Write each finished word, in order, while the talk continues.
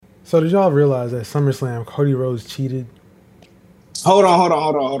So did y'all realize that SummerSlam, Cody Rhodes cheated? Hold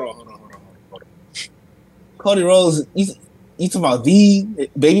on. Cody Rhodes, you talking about the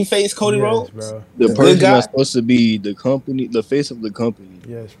babyface Cody Rhodes? Bro. The person that's supposed to be the company, the face of the company.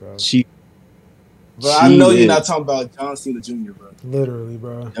 Yes, bro. Bro, I know you're not talking about John Cena Jr., bro. Literally,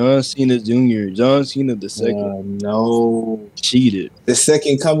 bro. John Cena Jr., John Cena the second. No. Cheated. The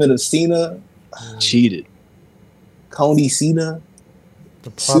second coming of Cena. Cheated. Cody Cena.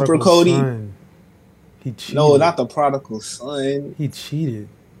 The Super Cody. Son. He cheated. No, not the prodigal son. He cheated.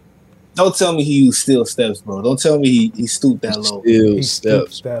 Don't tell me he used steel steps, bro. Don't tell me he stooped that low. Steel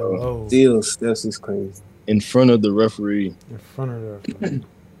steps, that low. Steel steps is crazy. In front of the referee. In front of the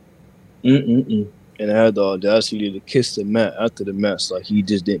referee. And I had the audacity to kiss the mat after the match like he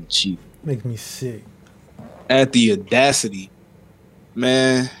just didn't cheat. Make me sick. At the audacity.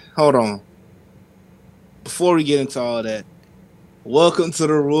 Man, hold on. Before we get into all that, welcome to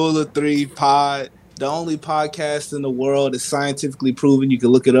the Rule of Three pod, the only podcast in the world that's scientifically proven. You can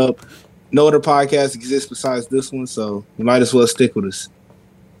look it up. No other podcast exists besides this one, so you might as well stick with us.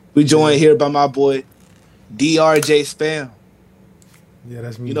 We joined here by my boy, DRJ Spam. Yeah,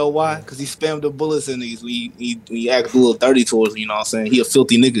 that's me. You know why? Because he spammed the bullets in these. We act a little dirty towards him, you know what I'm saying? He a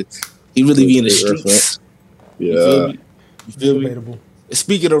filthy nigga. He really be in the streets. Yeah. You feel me? Debatable.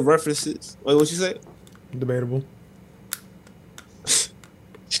 Speaking of references, wait, what you say? Debatable.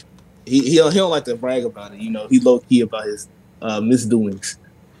 He don't like to brag about it, you know. He low key about his misdoings.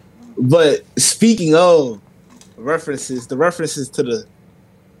 But speaking of references, the references to the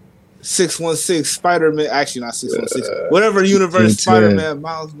 616 Spider-Man, actually not 616, whatever universe Spider-Man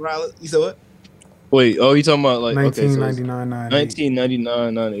Miles Morales. You said what? Wait, oh, you talking about like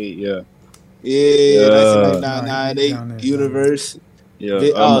 1999, 98, yeah. Yeah, 1999, universe. Yeah,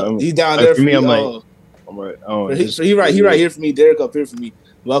 he's down there for me. I'm like, I'm right. So he right here for me. Derek up here for me.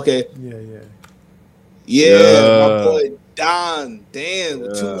 Okay. Yeah. My boy Don. Damn,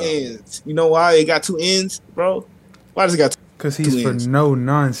 with 2 ends. You know why he got 2 ends, bro? Why does he got 2 ends? Because he's for no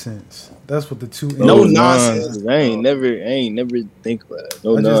nonsense. That's what the 2 ends. No nonsense. I ain't never think about it.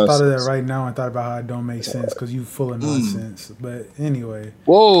 No I just nonsense. thought of that right now and thought about how it don't make sense because you full of nonsense. But anyway.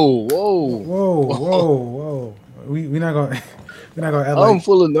 Whoa. We're not gonna act I'm like,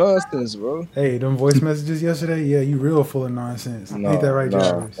 full of nonsense, bro. Hey, them voice messages yesterday, yeah, you real full of nonsense. Ain't that right,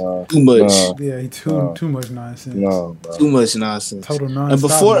 Jarvis? Too much. Yeah, too much nonsense. No, bro. Too much nonsense. Total nonsense.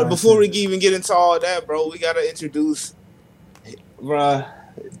 And before we even get into all that, bro, we gotta introduce, bruh.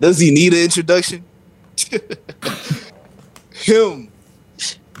 Does he need an introduction? Him,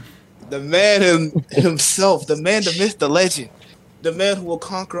 the man himself, the man, the myth, the legend. The man who will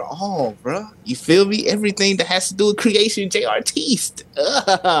conquer all, bro. You feel me? Everything that has to do with creation, J. Artiste.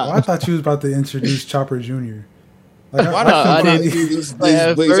 Well, I thought you was about to introduce Chopper Jr. Like, I didn't introduce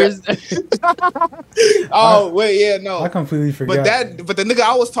this. Oh, wait, yeah, no. I completely forgot. But the nigga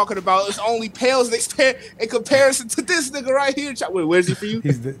I was talking about is only pales in comparison to this nigga right here. Wait, where's he for you?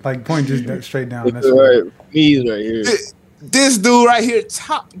 He's point just straight down. That's right. He's right here. This dude right here,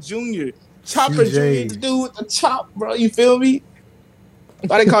 Chop Jr. Chopper Jr. The dude with the chop, bro. You feel me?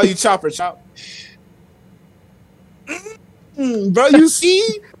 Why they call you Chopper, Chop? Bro, you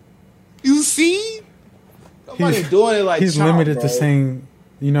see? Nobody's doing it like he's Chop, limited bro. to saying,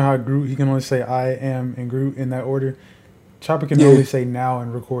 you know how Groot, he can only say I am and Groot in that order. Chopper can only say now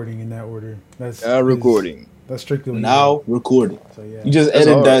and recording in that order. That's recording. That's strictly now recording. So yeah, you just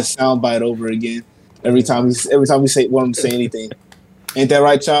edit that soundbite over again every time we say want him to say anything. Ain't that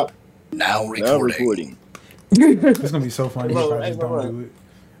right, Chop? Now recording. It's gonna be so funny if I just don't do it.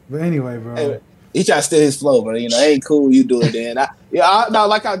 But anyway, bro. Hey, he try to steal his flow, bro. You know, ain't cool. You do it, Dan.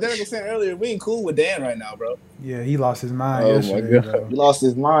 Like how Derek was saying earlier, we ain't cool with Dan right now, bro. Yeah, he lost his mind. My God, bro. He lost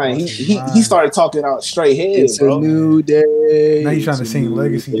his mind. He started talking out straight head, it's bro. A new day. Now you trying to sing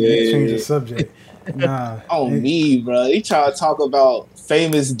Legacy? Change the subject. Nah. On me, bro. He trying to talk about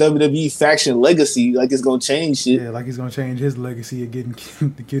famous WWE faction legacy, like it's gonna change shit. Yeah, like he's gonna change his legacy of getting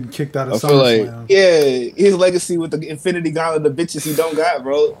kicked out of SummerSlam. His legacy with the Infinity Gauntlet, the bitches he don't got,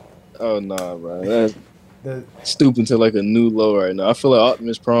 bro. Oh nah, bro. That's stooping to like a new low right now. I feel like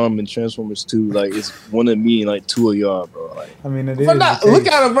Optimus Prime and Transformers 2, like it's one of me and like 2 of y'all, bro. Like, I mean, look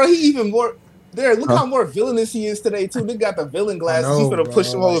at him, bro. He even more. There, look how more villainous he is today too. They got the villain glasses. He's gonna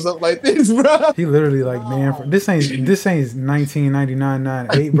push them hoes up like this, bro. He literally like, man, this ain't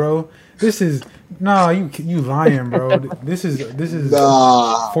 1999-98, bro. This is you lying, bro. This is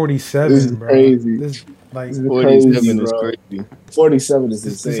 47, this is bro. Crazy. This like 47 is crazy. 47 is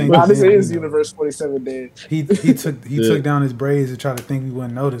insane. This is Universe 47 day. He took down his braids to try to think we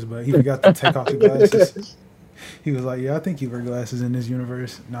wouldn't notice, but he forgot to take off the glasses. He was like, "Yeah, I think you wear glasses in this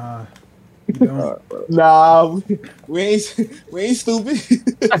universe." Nah, you don't. Nah, we ain't stupid.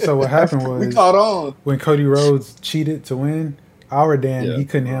 So what happened We was caught on. when Cody Rhodes cheated to win, our Dan he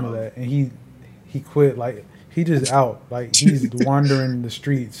couldn't handle that, and he quit. Like he just out. Like he's wandering the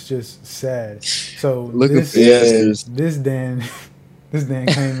streets, just sad. So this Dan this Dan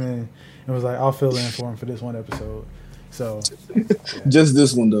came in and was like, "I'll fill in for him for this one episode." So just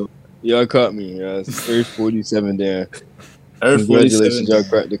this one though. Y'all caught me. It's Earth 47 Dan. Congratulations, y'all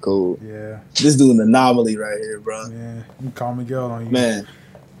cracked the code. Yeah, this dude an anomaly right here, bro. Yeah, you call Miguel on you, man.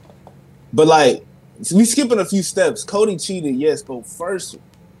 But like, we skipping a few steps. Cody cheated, yes, but first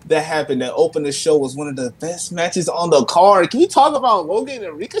that happened that opened the show was one of the best matches on the card. Can we talk about Logan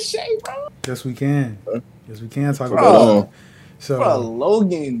and Ricochet, bro? Yes, we can. Yes, we can talk about it. So, bro,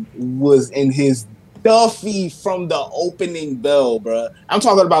 Logan was in his Duffy from the opening bell, bro. I'm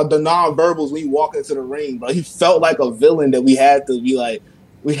talking about the non-verbals when he walked into the ring, bro. He felt like a villain that we had to be like,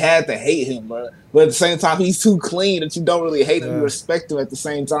 we had to hate him, bro. But at the same time, he's too clean that you don't really hate him. You respect him at the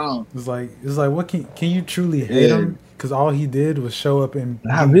same time. It's like what can you truly hate him? Because all he did was show up and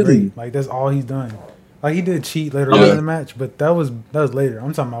not really. Great. Like that's all he's done. Like he did cheat later on in the match, but that was later.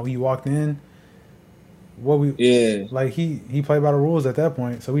 I'm talking about when he walked in. Like he played by the rules at that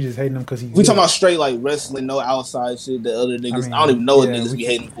point, so we just hating him because we talking about straight like wrestling, no outside shit. The other niggas, I don't even know what niggas we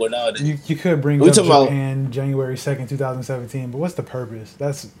hating for nowadays. You could bring up Japan January 2nd, 2017, but what's the purpose?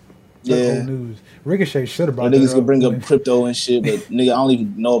 That's old news. Ricochet should have brought that niggas could bring up crypto and shit, but nigga, I don't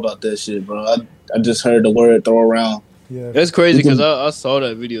even know about that shit, bro. I just heard the word throw around. Yeah, that's crazy because I saw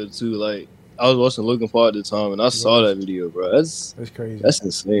that video too. Like I was watching Logan Paul at the time, and I saw that video, bro. That's crazy. That's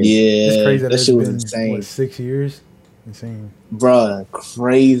insane. Yeah, it's crazy that shit was insane. What, 6 years? Insane, bruh.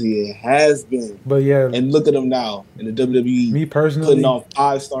 Crazy. It has been. But yeah, and look at him now in the WWE. Me personally, putting on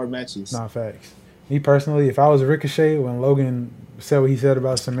 5-star matches. Not facts. Me personally, if I was Ricochet when Logan said what he said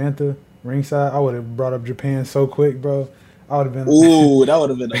about Samantha ringside, I would have brought up Japan so quick, bro. I would have been. Ooh, that would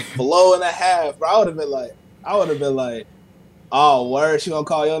have been a blow and a half, bro. I would have been like, oh, word, she gonna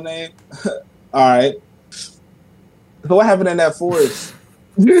call your name? All right. So what happened in that forest?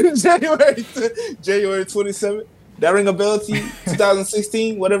 January 27th. That ring a bell to you?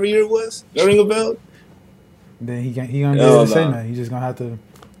 2016, whatever year it was. That ring a bell. Then he gonna be able to say that. He's just gonna have to.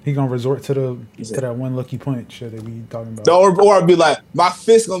 He gonna resort to that one lucky punch that we talking about. Or be like, my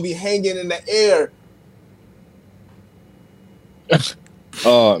fist gonna be hanging in the air.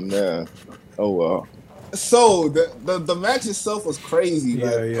 Oh man. Oh wow. So the match itself was crazy.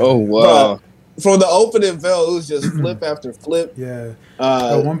 Yeah. Oh wow. But from the opening bell, it was just flip after flip. Yeah.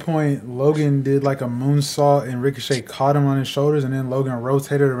 At one point, Logan did like a moonsault, and Ricochet caught him on his shoulders, and then Logan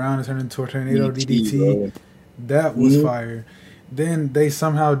rotated around and turned into a tornado DDT. That was fire. Then they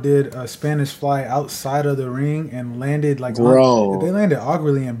somehow did a Spanish fly outside of the ring and landed like they landed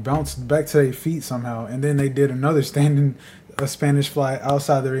awkwardly and bounced back to their feet somehow. And then they did another a Spanish fly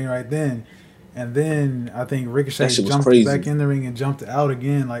outside the ring right then. And then I think Ricochet jumped back in the ring and jumped out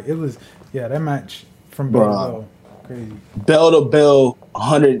again. Like it was, that match from bell to bell, crazy. Bell to bell,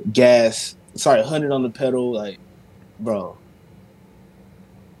 100 gas. Sorry, 100 on the pedal. Like, bro.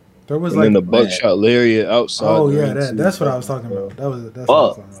 There was and then the buckshot lariat outside. Oh yeah, that's what I was talking about. That's what I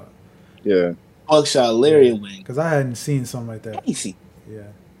was talking about. Yeah, buckshot lariat wing. Because I hadn't seen something like that. Crazy. Yeah,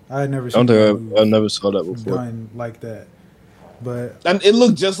 I had never. I don't think I never saw that before. Done like that, but it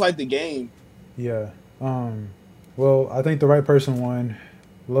looked just like the game. Yeah. Well, I think the right person won.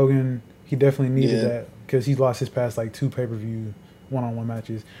 Logan, he definitely needed that because he's lost his past like 2 pay-per-view one-on-one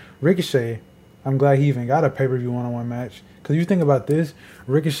matches. Ricochet, I'm glad he even got a pay-per-view one-on-one match. Because you think about this,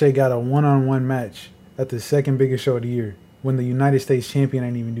 Ricochet got a one-on-one match at the second biggest show of the year when the United States champion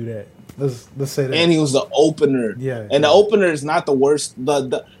ain't even do that. Let's say that. And he was the opener. Yeah. And the opener is not the worst.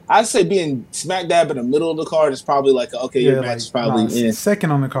 I'd say being smack dab in the middle of the card is probably like, your match is probably in.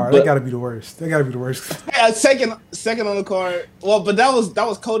 Second on the card. They got to be the worst. They got to be the worst. Yeah, second on the card. Well, but that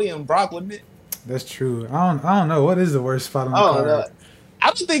was Cody and Brock, wasn't it? That's true. I don't know. What is the worst spot on the card? Know. I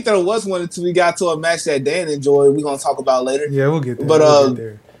don't think there was one until we got to a match that Dan enjoyed. We're going to talk about later. Yeah, we'll get there. But, we'll get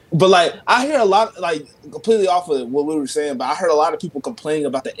there. But like I hear a lot, like completely off of what we were saying, but I heard a lot of people complaining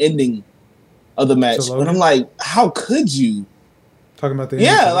about the ending of the match. But I'm like, how could you? Talking about the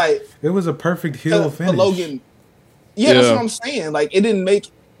ending, like it was a perfect heel finish. Logan. Yeah, that's what I'm saying. Like it didn't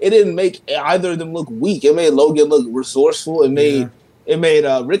make either of them look weak. It made Logan look resourceful. It made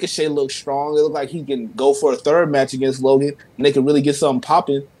Ricochet look strong. It looked like he can go for a third match against Logan, and they could really get something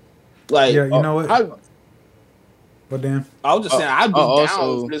popping. Like, you know what? But Dan, I was just saying, I'd be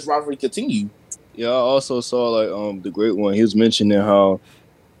down for this rivalry continue. Yeah, I also saw like the Great One. He was mentioning how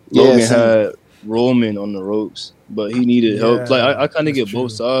Logan had Roman on the ropes, but he needed help. Like I kind of get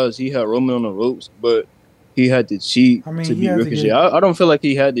both sides. He had Roman on the ropes, but he had to cheat to beat Ricochet. I don't feel like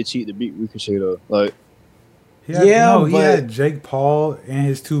he had to cheat to beat Ricochet though. Like, he had Jake Paul and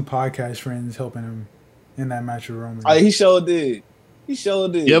his 2 podcast friends helping him in that match with Roman. He sure did.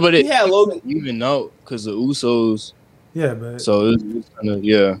 Yeah, but he had Logan even out because the Usos. Yeah, but so it was kind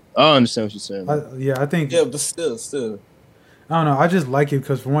of I understand what you're saying. I think. Yeah, but still. I don't know. I just like it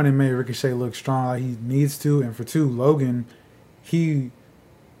because for one, it made Ricochet look strong like he needs to, and for 2, Logan, he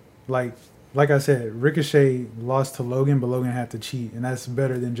like I said, Ricochet lost to Logan, but Logan had to cheat, and that's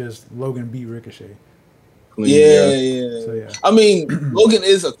better than just Logan beat Ricochet. Yeah. So, yeah. I mean, Logan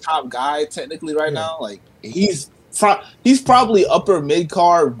is a top guy technically right now. Like he's probably upper mid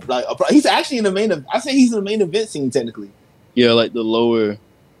card. Like he's actually in the main. I say he's in the main event scene technically. Yeah, like the lower.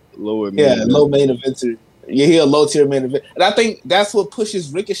 Low main eventer. Yeah, he a low tier main event, and I think that's what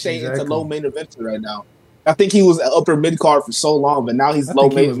pushes Ricochet into low main eventer right now. I think he was upper mid card for so long, but now he's low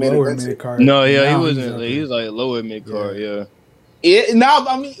main eventer. No, he wasn't. He was like lower mid card. Yeah.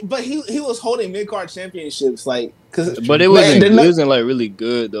 I mean, but he was holding mid card championships, like but it wasn't like really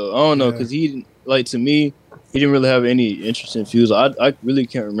good though. I don't know because he like to me he didn't really have any interesting feuds. I really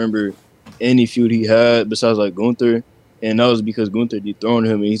can't remember any feud he had besides like Gunther, and that was because Gunther dethroned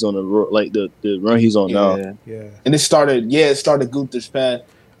him and he's on the run he's on now. Yeah, and it started Gunther's path.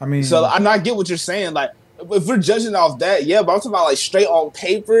 I mean, so I get what you're saying. Like if we're judging off that, but I'm talking about like straight on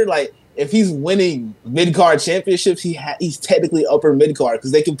paper, like. If he's winning mid-card championships, he's technically upper mid-card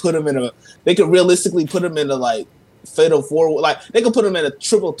because they can realistically put him in a like fatal 4, like they could put him in a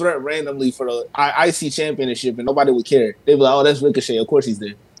triple threat randomly for the IC championship and nobody would care. They'd be like, "Oh, that's Ricochet. Of course he's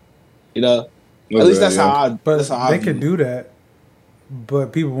there." You know, at least that's how. They could do that,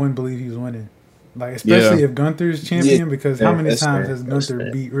 but people wouldn't believe he was winning. Like especially if Gunther's champion, because how many times has Gunther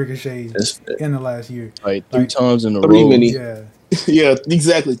beat Ricochet in the last year? Like 3 times in a row. 3 many. Yeah. Yeah,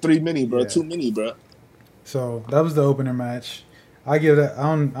 exactly. 3 many, bro. 2 many, bro. So that was the opener match. I give that. I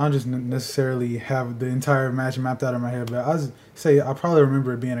don't just necessarily have the entire match mapped out in my head, but I probably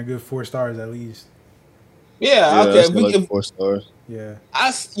remember it being a good 4 stars at least. Yeah. Okay. Like 4 stars. Yeah.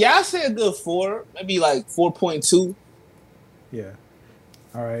 I say a good 4, maybe like 4.2. Yeah.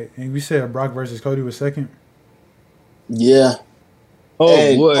 All right, and we said Brock versus Cody was second. Yeah.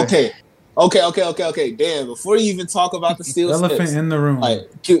 Oh boy. Okay. Damn. Before you even talk about the steel elephant in the room,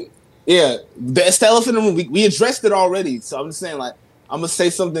 that's the elephant in the room. We addressed it already, so I'm just saying, like, I'm gonna say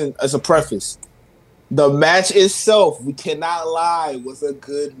something as a preface. The match itself, we cannot lie, was a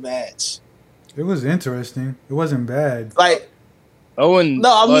good match. It was interesting. It wasn't bad. Like, I'd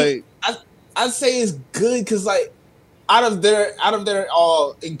say it's good because, like, out of their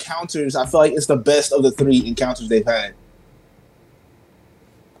encounters, I feel like it's the best of the 3 encounters they've had.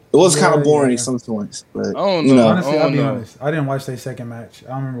 It was kind of boring some points, but I don't know. Honestly, I'll be honest. I didn't watch their second match. I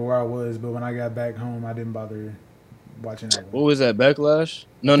don't remember where I was, but when I got back home, I didn't bother watching that one. What was that, Backlash?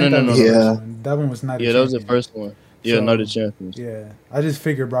 No. Yeah, that one was not. Yeah, that was the first one. Yeah, not the champions. Yeah, I just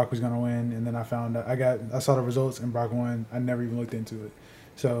figured Brock was gonna win, and then I found out I saw the results and Brock won. I never even looked into it.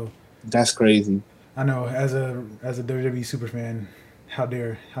 So that's crazy. I know as a WWE super fan, how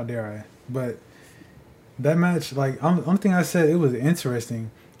dare I? But that match, like, only thing I said, it was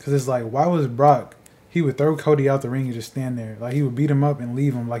interesting. Because it's like, why was Brock, he would throw Cody out the ring and just stand there. Like, he would beat him up and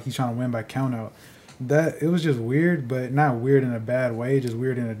leave him like he's trying to win by count out. It was just weird, but not weird in a bad way, just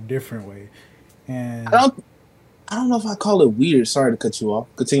weird in a different way. And I don't know if I call it weird. Sorry to cut you off.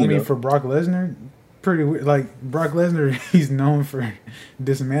 Continue. I mean, for Brock Lesnar, pretty weird. Like, Brock Lesnar, he's known for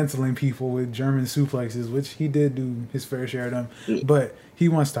dismantling people with German suplexes, which he did do his fair share of them. Yeah. But he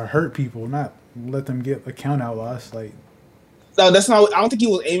wants to hurt people, not let them get a count out loss. Like, no, that's not. I don't think he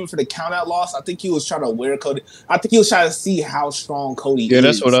was aiming for the count out loss. I think he was trying to wear Cody. I think he was trying to see how strong Cody is. Yeah,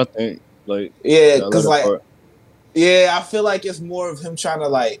 that's what I think. Like, yeah, because I feel like it's more of him trying to,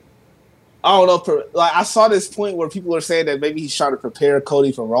 like, I don't know. Like, I saw this point where people are saying that maybe he's trying to prepare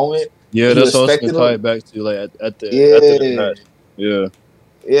Cody for Roman. Yeah, that's what I was tie it back to, like at the match. Yeah.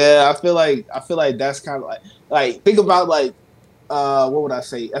 Yeah, I feel like that's kind of like think about like what would I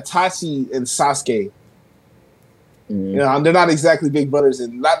say? Itachi and Sasuke. You know, they're not exactly big brothers,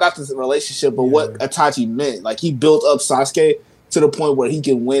 and not this relationship, but what Itachi meant. Like, he built up Sasuke to the point where he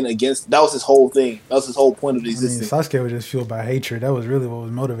can win against. That was his whole thing. That was his whole point of existence. Sasuke was just fueled by hatred. That was really what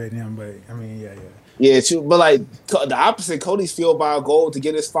was motivating him. But I mean, yeah. True. But like the opposite, Cody's fueled by a goal to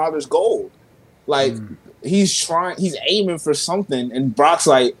get his father's gold. Like he's aiming for something, and Brock's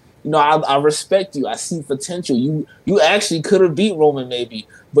like, you know, I respect you. I see potential. You actually could have beat Roman maybe.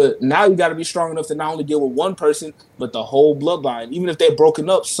 But now you got to be strong enough to not only deal with one person, but the whole bloodline. Even if they're broken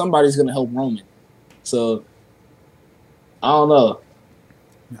up, somebody's going to help Roman. So I don't know.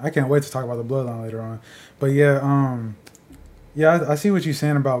 I can't wait to talk about the bloodline later on. But yeah, I see what you're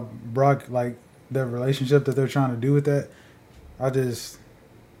saying about Brock, like the relationship that they're trying to do with that. I just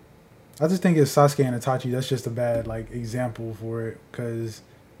think it's Sasuke and Itachi. That's just a bad like example for it because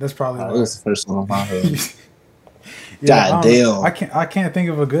that's probably That was the first one on my head. Yeah, God damn. I can't think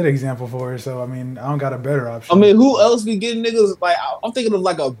of a good example for it. So I mean, I don't got a better option. I mean, who else be getting niggas like? I'm thinking of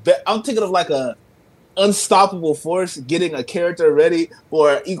like a unstoppable force getting a character ready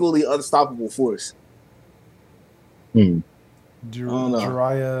for an equally unstoppable force.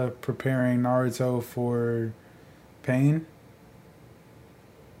 Jiraiya preparing Naruto for pain.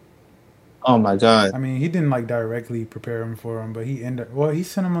 Oh my god! I mean, he didn't like directly prepare him for him, but he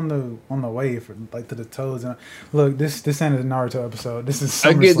sent him on the way for like to the toes. And look, this ain't a Naruto episode. This is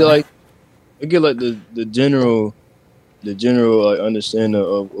SummerSlam. I get the general like understanding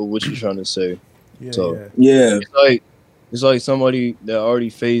of what you're trying to say. Yeah. It's like somebody that already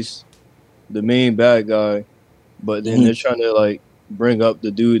faced the main bad guy, but then they're trying to like bring up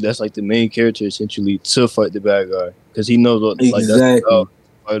the dude that's like the main character essentially to fight the bad guy because he knows what like that's how to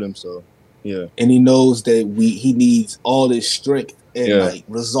fight him. So yeah, and he knows that he needs all this strength and like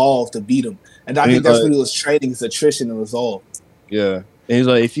resolve to beat him, and I think that's what he was training his attrition and resolve. Yeah, and he's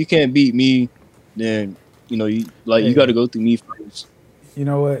like, if you can't beat me, then you got to go through me first. You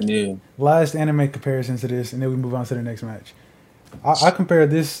know what? Yeah. Last anime comparison to this, and then we move on to the next match. I compare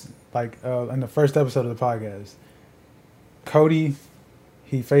this like in the first episode of the podcast. Cody,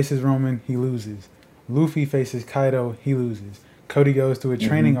 he faces Roman, he loses. Luffy faces Kaido, he loses. Cody goes to a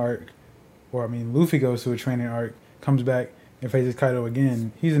training arc, Luffy goes to a training arc, comes back and faces Kaido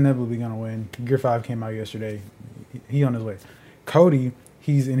again. He's inevitably gonna win. Gear 5 came out yesterday. He on his way. Cody,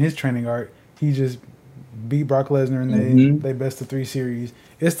 he's in his training arc. He just beat Brock Lesnar in they best of 3 series.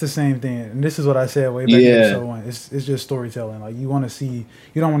 It's the same thing, and this is what I said way back in episode 1. It's just storytelling. Like you don't want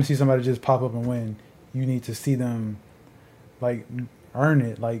to see somebody just pop up and win. You need to see them like earn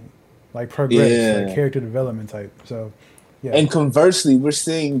it, like progress, like character development type. So yeah. And conversely, we're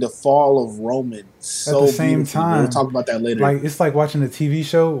seeing the fall of Roman so at the same time. We'll talk about that later. Like it's like watching a TV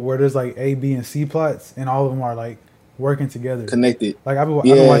show where there's like A, B, and C plots, and all of them are like working together, connected. Like I've been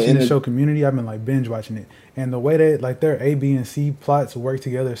watching the show Community. I've been like binge watching it, and the way that like their A, B, and C plots work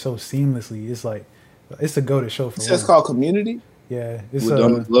together so seamlessly, it's like it's a go to show for. It's called Community. Yeah, it's with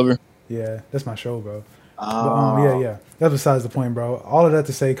Donald Glover. Yeah, that's my show, bro. But, yeah. That's besides the point, bro. All of that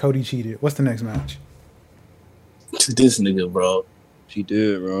to say, Cody cheated. What's the next match? This nigga, bro. She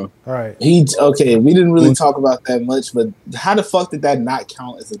did, bro. All right. We didn't really talk about that much, but how the fuck did that not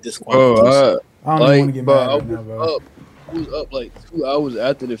count as a disqualification? I don't even want to get mad right now, bro. I was up like 2 hours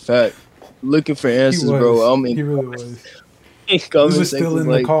after the fact, looking for answers, bro. He really was. We were still in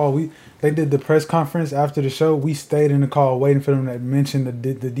the call. They did the press conference after the show. We stayed in the call waiting for them to mention the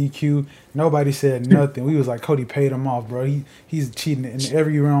DQ. Nobody said nothing. We was like, Cody paid him off, bro. He's cheating in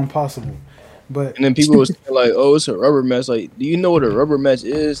every round possible. But and then people was like, "Oh, it's a rubber match." Like, do you know what a rubber match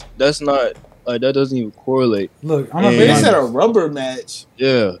is? That's not like that doesn't even correlate. Look, they said a rubber match.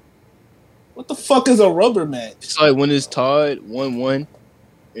 Yeah. What the fuck is a rubber match? It's like when it's tied 1-1,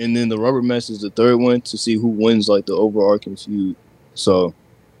 and then the rubber match is the third one to see who wins like the overarching feud. So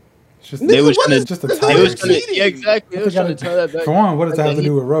they were trying to exactly. They was trying to tie that back. For one, what does that have to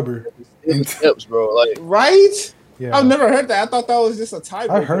do with rubber? Steps, bro. Like right? Yeah. I've never heard that. I thought that was just a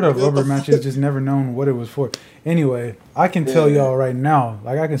tiebreaker. I've heard of rubber matches, just never known what it was for. Anyway, I can tell y'all right now,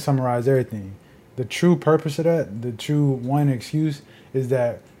 like I can summarize everything. The true purpose of that, the true one excuse, is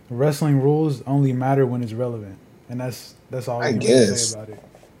that wrestling rules only matter when it's relevant, and that's all I can really say about it.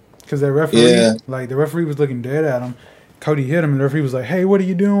 Because the referee was looking dead at him. Cody hit him, and the referee was like, "Hey, what are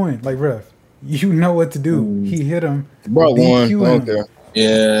you doing?" Like, ref, you know what to do. He hit him. Bro, one.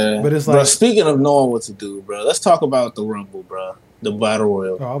 Yeah, but it's like, bro, speaking of knowing what to do, bro, let's talk about the Rumble, bro, the Battle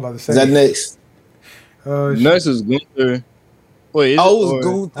Royal. Oh, I'm about to say, is that next? Next is Gunther. Wait, it was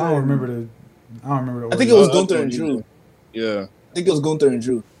Gunther. I don't remember the. I think it was Gunther and Drew. Yeah, I think it was Gunther and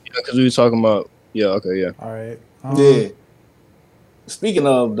Drew. Yeah, because we were talking about. Yeah. Okay. Yeah. All right. Yeah. Speaking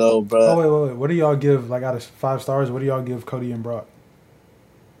of though, bro. Oh wait. What do y'all give like out of 5 stars? What do y'all give Cody and Brock?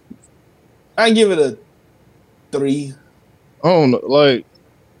 I give it a 3. I don't know, like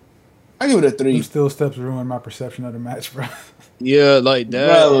I give it a 3. Still steps ruin my perception of the match, bro. Yeah, like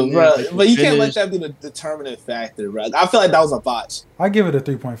that, bro. But you can't let that be the determinant factor, bro. I feel like that was a botch. I give it a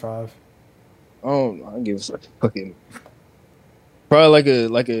 3.5. I give it like fucking probably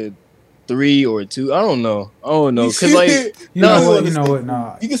like a 3 or a 2. I don't know, cause like you know what?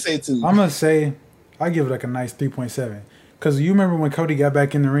 Nah, you can say 2. I'm gonna say I give it like a nice 3.7 Because you remember when Cody got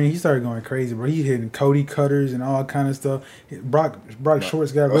back in the ring, he started going crazy, bro. He hitting Cody cutters and all kind of stuff. Brock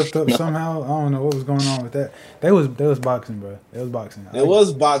Shorts got ripped up somehow. I don't know what was going on with that. That was boxing, bro. It was boxing. It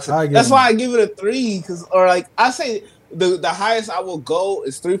was boxing. That's why I give it a 3. Or like I say, the highest I will go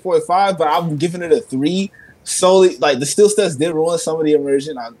is 3.5, but I'm giving it a 3 solely. Like the steel steps did ruin some of the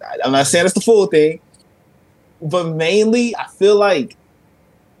immersion. I'm not saying it's the full thing, but mainly I feel like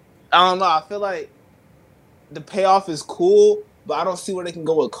I feel like the payoff is cool, but I don't see where they can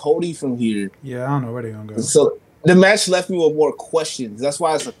go with Cody from here. Yeah, I don't know where they're gonna go. So the match left me with more questions. That's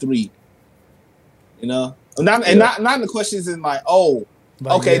why it's a 3. You know, not the questions in like, oh,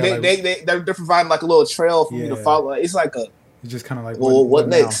 like, okay, yeah, they're providing like a little trail for me to follow. It's like it's just kind of like, well, what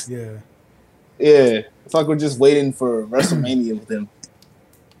next? Yeah. It's like we're just waiting for WrestleMania with them.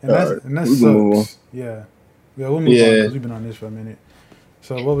 And that sucks. Yeah, we'll move on because we've been on this for a minute.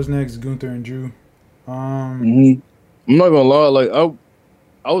 So what was next? Gunther and Drew. I'm not gonna lie, like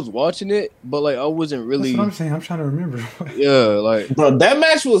I was watching it, but like I wasn't really. That's what I'm saying. I'm trying to remember. Yeah, like bro, that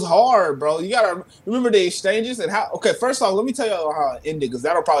match was hard, bro. You gotta remember the exchanges and how. Okay, first off, let me tell y'all how it ended because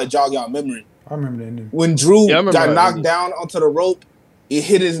that'll probably jog y'all memory. I remember the ending when Drew got knocked down onto the rope. It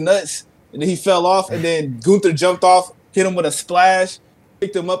hit his nuts, and then he fell off, and then Gunther jumped off, hit him with a splash,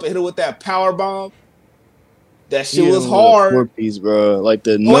 picked him up, and hit him with that power bomb. That shit was hard. 4-piece, bro. Like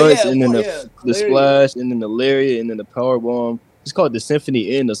the nuts, and then the splash, and then the lariat, and then the power bomb. It's called the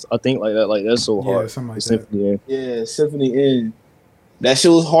Symphony End, I think, like that. Like that's so hard. Yeah, something like that. Symphony End. Yeah, Symphony End. That shit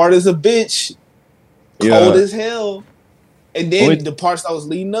was hard as a bitch, cold as hell. And then the parts that was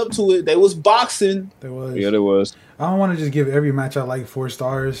leading up to it, they was boxing. There was. Yeah, there was. I don't want to just give every match I like 4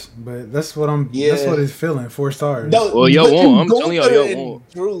 stars, but that's what I'm. Yeah. That's what it's feeling. 4 stars. No, well, yo won't. I'm telling y'all, yo won't.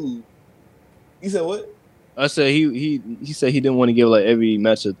 Drew. You said what? I said he said he didn't want to give like every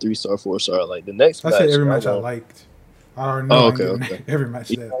match a 3-star, 4-star. Like the next match. I said every match I liked. I already know. Okay. Every match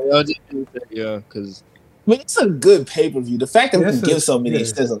that. Yeah, because I mean, it's a good pay-per-view. The fact that we can give so many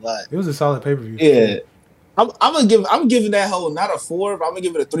says a lot. It was a solid pay-per-view. Yeah. I'm giving that whole not a 4, but I'm gonna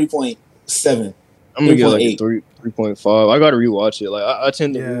give it a 3.7. I'm gonna give it like a 3.5. I gotta rewatch it. Like I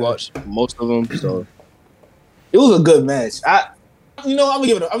tend to rewatch most of them, so it was a good match. I'm gonna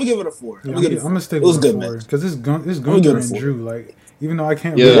give it a 4. I'm gonna stick with a 4 because it's Gunther and Drew. Like even though I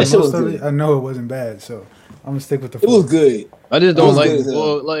can't read most of it, I know it wasn't bad. So I'm gonna stick with the 4. It was good. I just don't like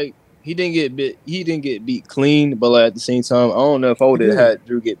like he didn't get beat clean, but like at the same time, I don't know if I would have had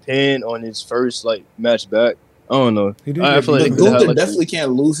Drew get pinned on his first like match back. I don't know. I feel like Gunther definitely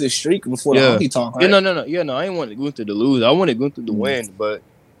can't lose his streak before the honky tonk. Right? Yeah, no. I didn't want Gunther to lose. I wanted Gunther to win, but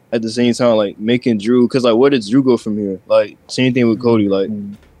at the same time, like making Drew, because like where does Drew go from here? Like same thing with Cody. Like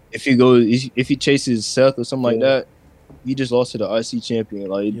if he chases Seth or something like that, he just lost to the IC champion.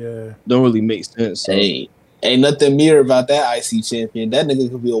 Like don't really make sense. So. Hey, ain't nothing mirror about that IC champion. That nigga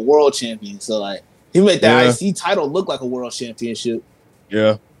could be a world champion. So like he made that IC title look like a world championship.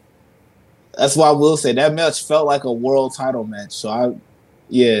 Yeah. That's why I will say that match felt like a world title match. So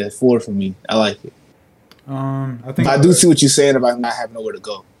 4 for me. I like it. I do see what you're saying about not having nowhere to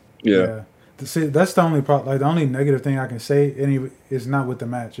go. Yeah. See, that's the only problem. Like the only negative thing I can say, is not with the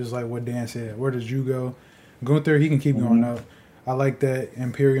match. It's like what Dan said. Where does Drew go? Gunther, he can keep going up. I like that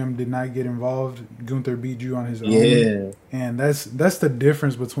Imperium did not get involved. Gunther beat Drew on his own. Yeah. And that's the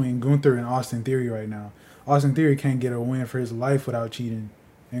difference between Gunther and Austin Theory right now. Austin Theory can't get a win for his life without cheating.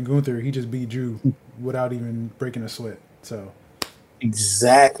 And Gunther, he just beat Drew without even breaking a sweat. So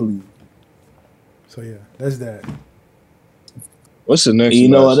exactly. So yeah, that's that. What's the next? You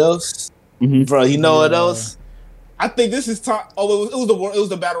know what else, bro? You know what else? I think this is time. Oh, it was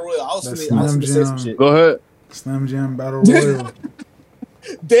the battle royal. I was gonna say some shit. Go ahead. Slam Jam battle royal.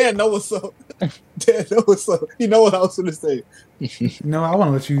 Dan know what's up. Dan know what's up. You know what I was gonna say. No, I want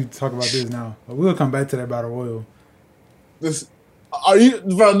to let you talk about this now. We'll come back to that battle royal. Are you,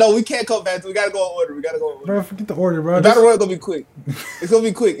 bro? No, we can't come back. We gotta go in order. Bro, forget the order, bro. The battle royal gonna be quick. It's gonna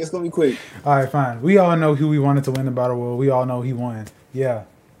be quick. All right, fine. We all know who we wanted to win the battle royal. We all know he won. Yeah,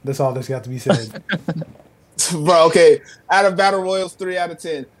 that's all that's got to be said. Bro, okay. Out of battle royals, 3 out of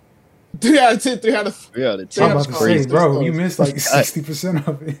 10. 3 out of 10. 3 out of 10. I'm about to say, bro, you missed like 60%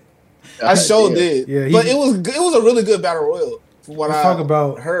 of it. I sure did. Yeah, but it was a really good battle royal. From what I talk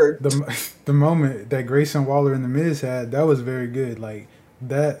about heard, the moment that Grayson Waller and the Miz had, that was very good. Like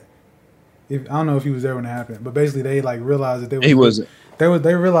that, I don't know if he was there when it happened, but basically they like realized that he wasn't.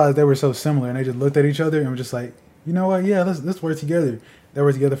 They realized they were so similar, and they just looked at each other and were just like, you know what? Yeah, let's work together. They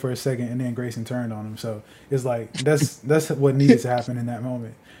were together for a second, and then Grayson turned on him. So it's like that's what needed to happen in that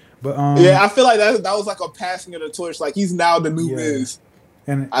moment. But I feel like that was like a passing of the torch. Like he's now the new Miz,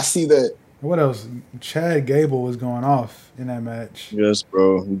 and I see that. What else? Chad Gable was going off in that match. Yes,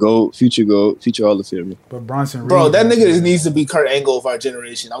 bro. Future Hall of Famer. But Bronson Reed, bro, that nigga needs to be Kurt Angle of our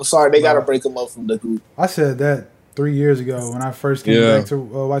generation. I'm sorry, they gotta break him up from the group. I said that 3 years ago when I first came back to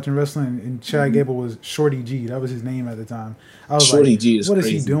watching wrestling, and Chad Gable was Shorty G. That was his name at the time. I was Shorty like, G is what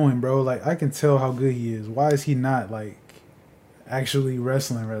crazy. is he doing, bro? Like, I can tell how good he is. Why is he not like actually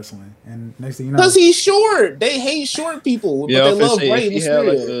wrestling? And next thing you know, because he's short. They hate short people, but they love Rey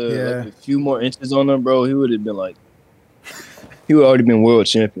Mysterio. Like a few more inches on him, bro, he would have been like, he would already been world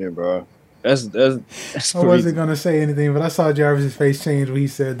champion, bro. That's I wasn't gonna say anything, but I saw Jarvis's face change when he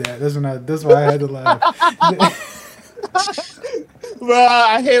said that. That's why I had to laugh. Bro,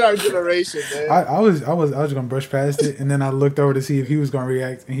 I hate our generation, man. I was gonna brush past it, and then I looked over to see if he was gonna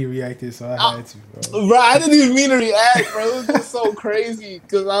react, and he reacted, so I had to, bro. Bro, I didn't even mean to react, bro. It was just so crazy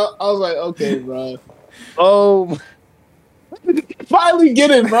because I was like, okay, bro. Oh, finally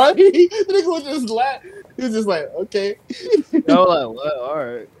get it, bro. The nigga was just laugh. He was just like, okay. I was like, what?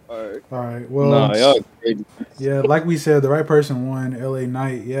 All right. Well, nah, y'all crazy. Yeah, like we said, the right person won. LA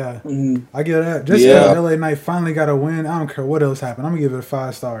Knight. Yeah, I get that. Just LA Knight finally got a win. I don't care what else happened. I'm gonna give it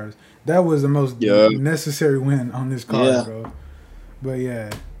 5 stars. That was the most necessary win on this card, bro. But yeah.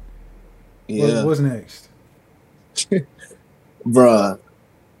 What's next? Bruh.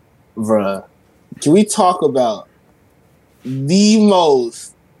 Can we talk about the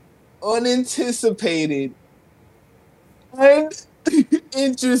most unanticipated and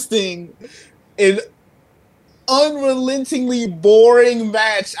interesting and unrelentingly boring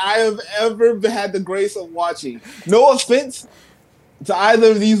match I have ever had the grace of watching? No offense to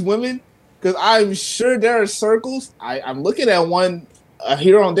either of these women, because I'm sure there are circles. I'm looking at one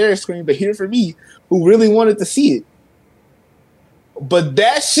here on their screen, but here for me, who really wanted to see it. But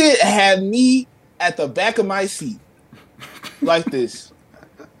that shit had me at the back of my seat. Like this.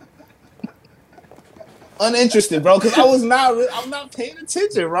 Uninterested, bro, because I'm not paying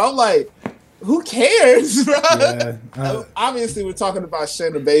attention, bro. I'm like, who cares, bro? Yeah, obviously, we're talking about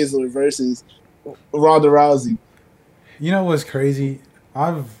Shayna Baszler versus Ronda Rousey. You know what's crazy?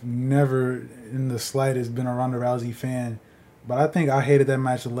 I've never in the slightest been a Ronda Rousey fan, but I think I hated that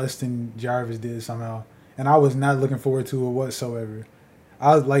match less than Jarvis did somehow. And I was not looking forward to it whatsoever.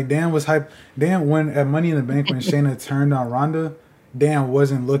 I was like, Dan was hyped. Dan, when at Money in the Bank, when Shayna turned on Ronda, Dan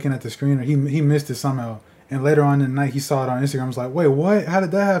wasn't looking at the screen, or he missed it somehow. And later on in the night, he saw it on Instagram. I was like, wait, what? How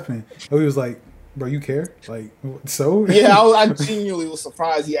did that happen? And he was like, bro, you care? Like, so? Yeah, I genuinely was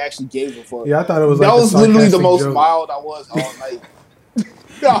surprised he actually gave a fuck. Yeah, I thought it was that like was literally the most joke. mild I was all night.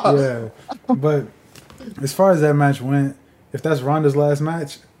 Yeah, but as far as that match went, if that's Ronda's last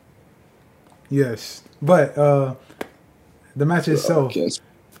match, yes. But the match itself,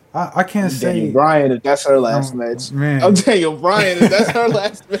 I can't say Daniel Bryan if that's her last match. Man, I'm Daniel Bryan if that's her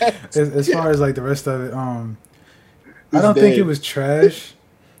last match. As far as like the rest of it, I don't think it was trash.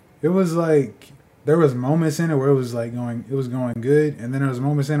 It was like there was moments in it where it was going good, and then there was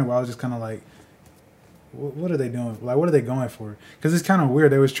moments in it where I was just kind of like, what are they doing? Like, what are they going for? Because it's kind of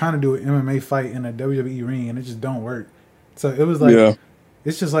weird. They was trying to do an MMA fight in a WWE ring, and it just don't work. So it was like,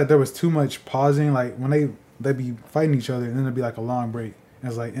 it's just like there was too much pausing. Like when they be fighting each other, and then there'd be like a long break. And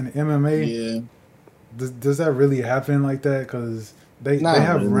it's like in the MMA, does that really happen like that? Because they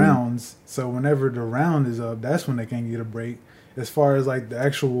have rounds, so whenever the round is up, that's when they can get a break. As far as like the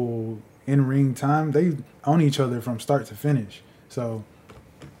actual in-ring time, they own each other from start to finish. So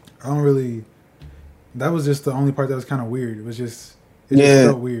I don't really. That was just the only part that was kind of weird. It just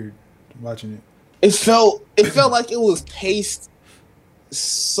felt weird watching it. It felt like it was paced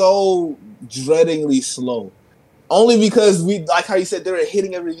so dreadingly slow. Only because we, like how you said, they're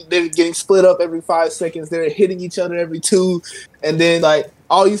getting split up every 5 seconds. They're hitting each other every 2, and then like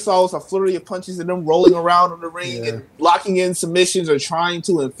all you saw was a flurry of punches and them rolling around on the ring and locking in submissions or trying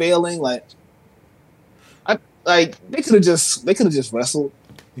to and failing. They could have just wrestled.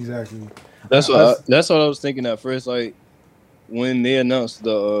 Exactly. That's what I was thinking at first. Like when they announced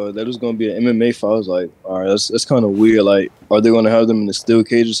that it was going to be an MMA fight, I was like, all right, that's kind of weird. Like, are they going to have them in a steel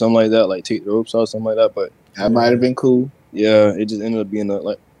cage or something like that? Like take the ropes out, something like that. But that might have been cool. Yeah, it just ended up being kind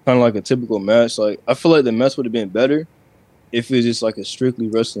of like a typical match. Like I feel like the match would have been better if it was just like a strictly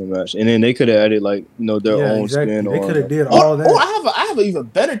wrestling match, and then they could have added their own spin. They could have did all that. I have an even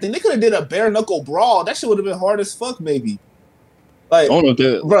better thing. They could have did a bare knuckle brawl. That shit would have been hard as fuck, maybe. Like, I don't know if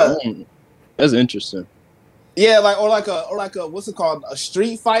that, bro. That's interesting. Yeah, like a what's it called? A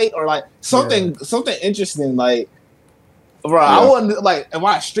street fight or like something interesting. Like, bro, I wouldn't like. And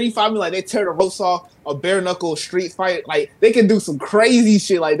why a street fight? I mean, like they tear the ropes off. A bare knuckle street fight. Like they can do some crazy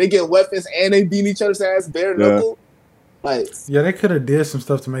shit. Like they get weapons and they beat each other's ass bare knuckle. Like, yeah, they could have did some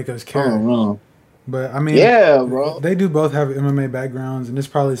stuff to make us care. I don't know. But I mean, yeah, bro. They do both have MMA backgrounds, and it's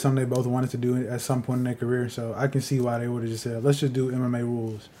probably something they both wanted to do at some point in their career. So I can see why they would have just said, "Let's just do MMA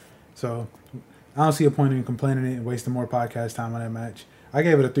rules." So I don't see a point in complaining it and wasting more podcast time on that match. I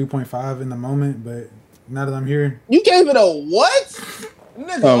gave it a 3.5 in the moment, but now that I'm here, you gave it a what?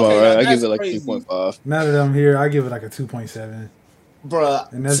 Nigga, right. I give it like 3.5. Now that I'm here, I give it like a 2.7.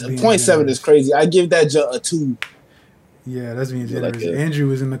 Bruh, and that's 0.7 is crazy. I give that a 2. Yeah, that's being generous. Like Andrew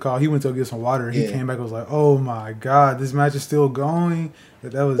was in the call. He went to go get some water. He came back and was like, "Oh my god, this match is still going."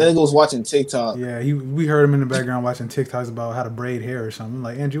 That nigga was watching TikTok. Yeah, we heard him in the background watching TikToks about how to braid hair or something. I'm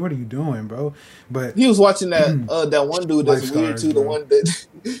like, Andrew, what are you doing, bro? But he was watching that that one dude that's weird too. Bro. The one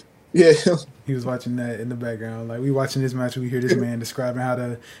that yeah, he was watching that in the background. Like we watching this match, we hear this man describing how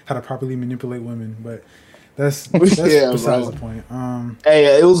to properly manipulate women. But that's besides the point.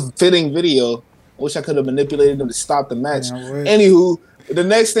 Hey, it was fitting video. Wish I could have manipulated them to stop the match. Yeah, anywho, the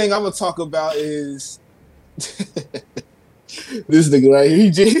next thing I'm gonna talk about is this nigga right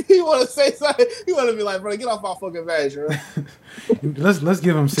here. He want to say something. He want to be like, bro, get off my fucking match, bro. let's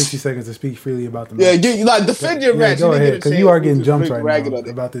give him 60 seconds to speak freely about the match. Yeah, defend your match. Go ahead, because you are getting jumped right now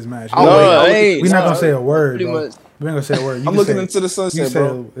about this match. We're not gonna say a word, bro. We're not gonna say a word. I'm looking into the sunset,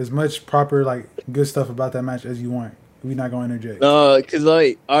 bro. Say as much proper, like, good stuff about that match as you want. We're not gonna interject. Because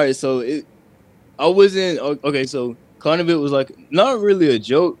like, all right, so I wasn't okay. So kind of it was like not really a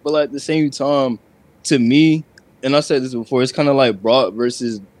joke, but like at the same time, to me, and I said this before, it's kind of like Brock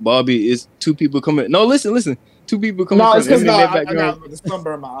versus Bobby. It's two people coming. No, listen. Two people coming. No, it's because I got the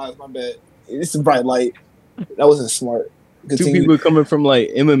sunburn in my eyes. My bad. It's a bright light. That wasn't smart. Continue. Two people coming from like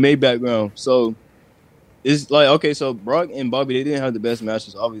MMA background, so it's like okay. So Brock and Bobby, they didn't have the best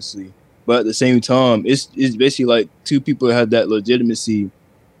matches, obviously, but at the same time, it's basically like two people had that legitimacy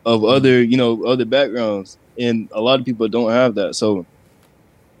of other backgrounds, and a lot of people don't have that. So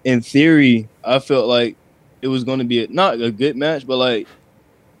in theory, I felt like it was going to be not a good match, but like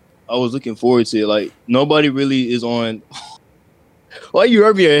I was looking forward to it. Like nobody really is on. Why you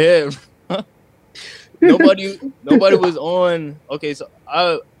rubbing your head? Nobody was on. Okay, so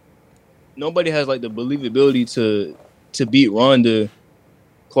nobody has like the believability to beat Ronda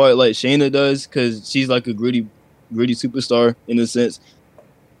quite like Shayna does, because she's like a gritty superstar in a sense.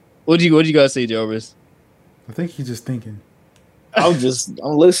 What do you guys say, Jarvis? I think he's just thinking. I'm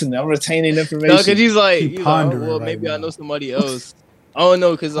listening. I'm retaining information. No, because he's like, well, maybe I know somebody else. I don't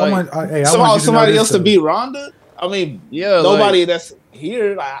know, because like somebody else to beat Ronda. I mean, yeah, nobody that's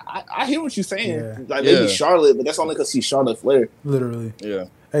here. I hear what you're saying. Yeah. Like maybe Charlotte, but that's only because she's Charlotte Flair. Literally. Yeah.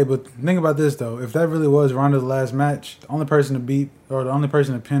 Hey, but think about this though. If that really was Ronda's last match, the only person to beat or the only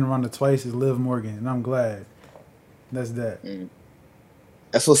person to pin Ronda twice is Liv Morgan, and I'm glad. That's that.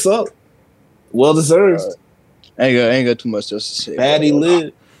 That's what's up. Well deserved. I ain't got too much else to say. Baddie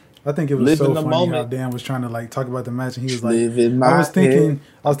Liv. I think it was so funny moment. How Dan was trying to like talk about the match, and he was like, I was thinking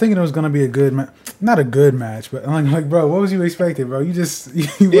it was gonna be a good match, not a good match, but I'm like, bro, what was you expecting, bro? You just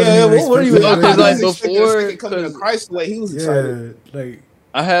what were you? Because like before, coming to Christ, like he was excited. Like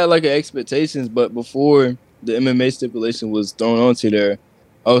I had like expectations, but before the MMA stipulation was thrown onto there,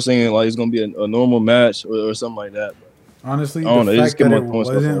 I was thinking like it's gonna be a normal match or something like that. But honestly, the fact that it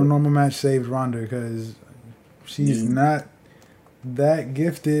wasn't a normal match saved Ronda, because she's not that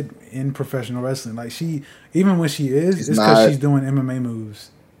gifted in professional wrestling. Like even when she is, it's because she's doing MMA moves.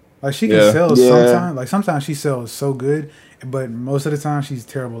 Like she can sell sometimes. Like sometimes she sells so good, but most of the time she's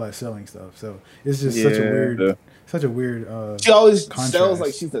terrible at selling stuff. So it's just such a weird. She always contrast. sells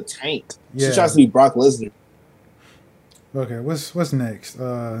like she's a tank. Yeah. She tries to be Brock Lesnar. Okay, what's next?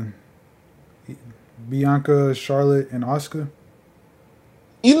 Bianca, Charlotte, and Asuka.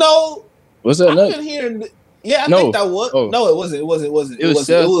 You know, what's that? I've been hearing. Yeah, I think that was. Oh. No, it wasn't. It was It was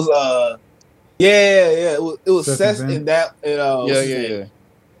Seth and that.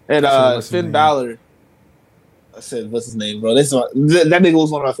 And, and Finn Balor. I said, what's his name, bro? That nigga was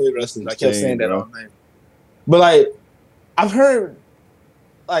one of my favorite wrestlers. I kept saying that all night. But like, I heard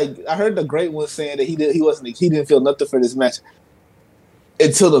the great one saying that he didn't feel nothing for this match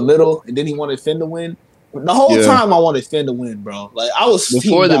until the middle, and then he wanted Finn to win. The whole time I wanted Finn to win, bro. Like I was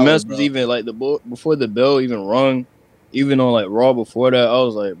before the match was even like before the bell even rung, even on like Raw before that, I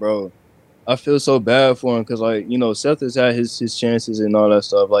was like, bro, I feel so bad for him, because like Seth has had his chances and all that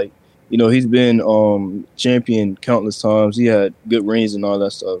stuff. Like he's been champion countless times. He had good reigns and all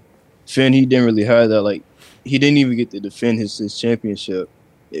that stuff. Finn, he didn't really have that. Like he didn't even get to defend his championship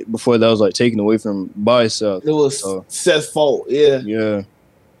before that was like taken away from him by Seth. It was Seth's fault. Yeah. Yeah.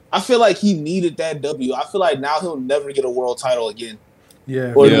 I feel like he needed that W. I feel like now he'll never get a world title again.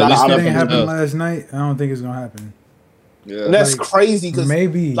 Yeah. This thing happened last night. I don't think it's gonna happen. Yeah, and that's crazy because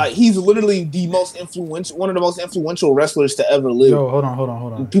maybe he's literally one of the most influential wrestlers to ever live. Yo, hold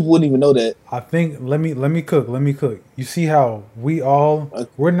on. People wouldn't even know that. I think let me cook. You see how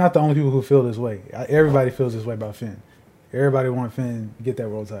we're not the only people who feel this way. Everybody feels this way about Finn. Everybody wanted Finn to get that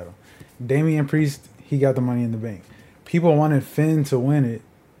world title. Damian Priest, he got the Money in the Bank. People wanted Finn to win it.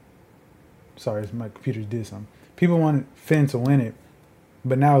 Sorry, my computer did something. People wanted Finn to win it,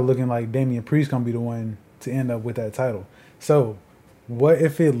 but now it's looking like Damian Priest gonna be the one to end up with that title. So, what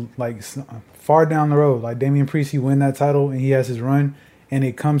if it far down the road, like Damian Priest, he win that title and he has his run, and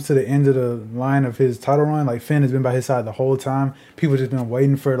it comes to the end of the line of his title run, like Finn has been by his side the whole time. People just been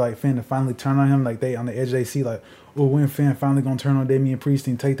waiting for Finn to finally turn on him, they on the edge they see oh, when Finn finally gonna turn on Damian Priest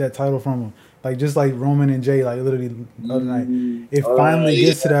and take that title from him, just like Roman and Jay, literally the other night. It finally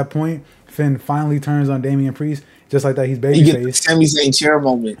gets to that point. Finn finally turns on Damian Priest, just like that. He's babyface. You get the Sami Zayn chair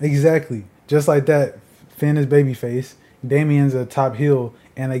moment. Exactly, just like that. Finn is babyface. Damian's a top heel,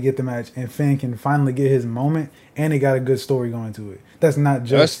 and they get the match, and Finn can finally get his moment, and they got a good story going to it. That's not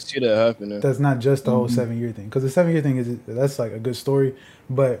just see that happening. That's not just the whole 7-year thing, because the 7-year thing that's a good story,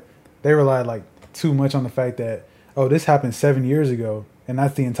 but they relied too much on the fact that this happened 7 years ago, and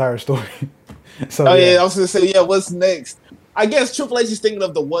that's the entire story. So I was gonna say what's next? I guess Triple H is thinking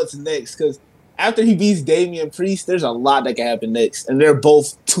of the what's next because after he beats Damian Priest, there's a lot that can happen next, and they're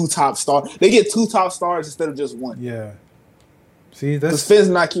both 2 top stars. They get 2 top stars instead of just 1. Yeah. See, that's Finn's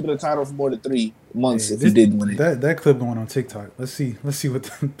not keeping the title for more than 3 months if he didn't win it. That clip going on TikTok. Let's see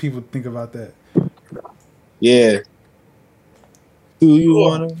what people think about that. Yeah. Do you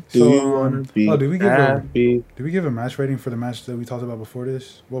wanna be happy? Did we give a match rating for the match that we talked about before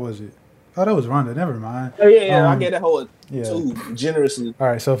this? What was it? Oh, that was Ronda. Never mind. Oh yeah. I gave that whole 2 generously. All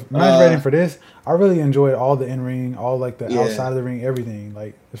right, so match rating for this, I really enjoyed all the in ring, all the outside of the ring, everything.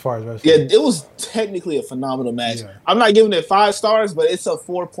 As far as wrestling. Yeah, it was technically a phenomenal match. Yeah. I'm not giving it 5 stars, but it's a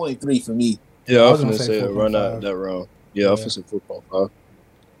 4.3 for me. Yeah, I was gonna say run that round. Yeah, I was gonna say 4.5.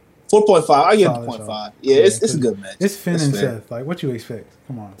 4.5. I give it 0.5. Yeah, it's a good match. It's Finn and Seth. What you expect?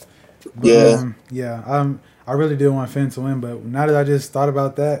 Come on. But, I really did want Finn to win, but now that I just thought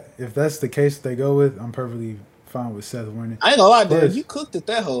about that, if that's the case they go with, I'm perfectly fine with Seth winning. I ain't gonna lie, dude. You cooked at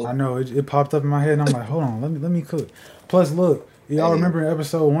that hole. I know it popped up in my head, and I'm like, hold on, let me cook. Plus, look, y'all remember in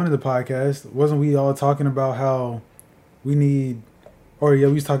episode 1 of the podcast, wasn't we all talking about how we need, we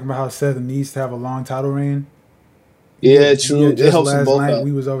was talking about how Seth needs to have a long title reign? Yeah, true. Yeah, just last night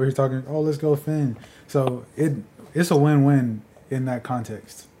we was over here talking, let's go Finn. So it's a win-win in that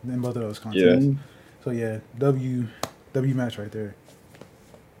context, in both of those contexts. Yeah. So yeah, W match right there.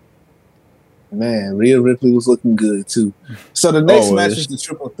 Man, Rhea Ripley was looking good too. So the next match is the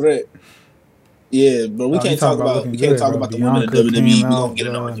triple threat. Yeah, but we can't talk about the women in WWE. We gonna get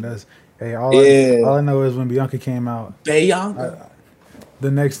it on. All I know is when Bianca came out. Bianca. The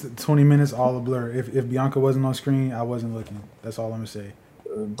next 20 minutes, all a blur. If Bianca wasn't on screen, I wasn't looking. That's all I'm gonna say.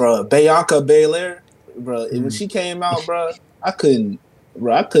 Bro, Bianca Belair, bro. When she came out, bro, I couldn't.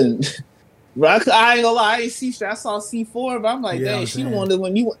 Bro, I ain't gonna lie. I saw C4, but I'm like, dang, she the one that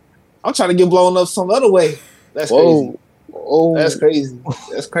when you. I'm trying to get blown up some other way. That's crazy. Oh, that's crazy.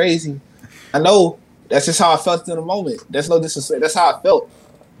 That's crazy. I know. That's just how I felt in the moment. That's no disrespect. That's how I felt.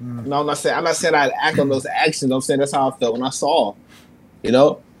 No, I'm not saying I'd act on those actions. I'm saying that's how I felt when I saw.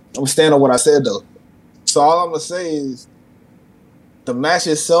 I'm staying on what I said though. So all I'm gonna say is, the match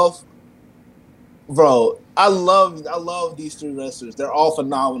itself, bro. I love these 3 wrestlers. They're all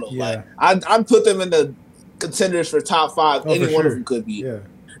phenomenal. Yeah. I'd put them in the contenders for top 5. Any one of them could be. Yeah.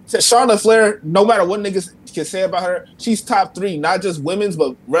 Charlotte Flair, no matter what niggas can say about her, she's top 3, not just women's,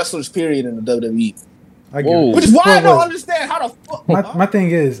 but wrestlers, period, in the WWE. Which is why I don't understand how the fuck. My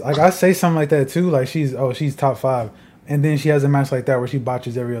thing is, I say something like that too, she's top 5, and then she has a match like that where she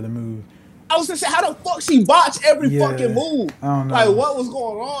botches every other move. I was gonna say, how the fuck she botched every fucking move? I don't know. What was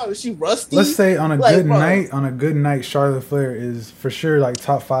going on? Is she rusty? Let's say on a good night, Charlotte Flair is for sure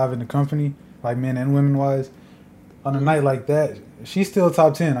top 5 in the company, men and women wise. On a night like that, she's still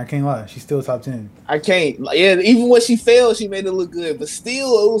top 10. I can't lie. She's still top 10. I can't. Yeah, even when she failed, she made it look good. But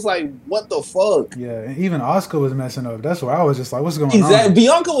still, it was what the fuck? Yeah, and even Asuka was messing up. That's why I was just like, what's going on?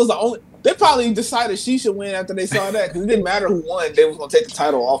 Bianca was the only... They probably decided she should win after they saw that because it didn't matter who won. They was going to take the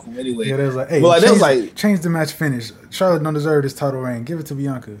title off them anyway. Yeah, they was like, hey, change the match finish. Charlotte don't deserve this title reign. Give it to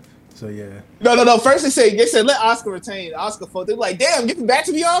Bianca. So, yeah. No. First they said let Asuka retain. Asuka fought. They were like, damn, give it back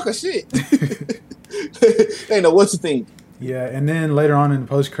to Bianca. Shit. They know what to think. Yeah, and then later on in the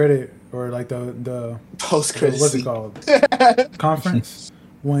post-credit, or the post-credit, what's it called? Conference,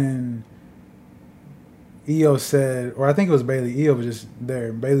 when Io said, or I think it was Bailey. Io was just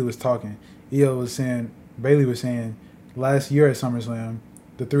there. Bailey was talking. Bailey was saying, last year at SummerSlam,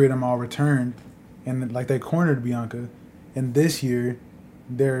 the three of them all returned, and like they cornered Bianca, and this year,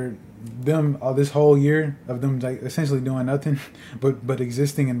 this whole year of them like essentially doing nothing, but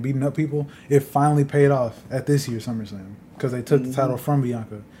existing and beating up people. It finally paid off at this year's SummerSlam because they took the title from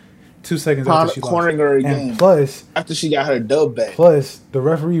Bianca 2 seconds after she cornering lost. her again. And plus, after she got her dub back. Plus, the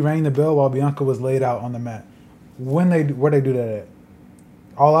referee rang the bell while Bianca was laid out on the mat. Where they do that at?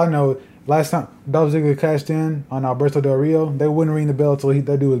 All I know, last time Dolph Ziggler cashed in on Alberto Del Rio, they wouldn't ring the bell until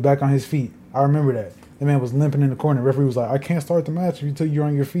that dude was back on his feet. I remember that. The man was limping in the corner. The referee was like, I can't start the match until you're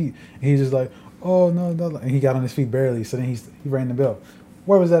on your feet. And he's just like, oh, no. And he got on his feet barely, so then he rang the bell.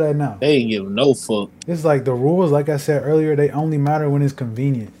 Where was that at now? They ain't give no fuck. It's like the rules, like I said earlier, they only matter when it's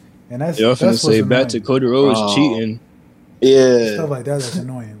convenient. And that's what's say back to Cody Rhodes cheating. Yeah. Stuff like that's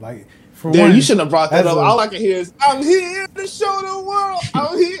annoying. Like, for Dude, one, you shouldn't have brought that up. All I can hear is, I'm here to show the world.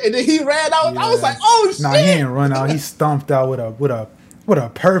 I'm here. And then he ran out. Yeah. I was like, oh, shit. Nah, he ain't run out. He stomped out with a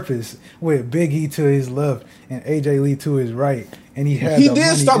purpose, with Big E to his left and AJ Lee to his right. And he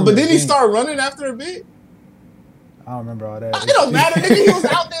did stop, but did he start running after a bit? I don't remember all that. It don't matter, nigga. He was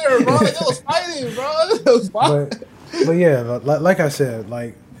out there, bro. Like, it was fighting, bro. It was fighting. But yeah, like I said,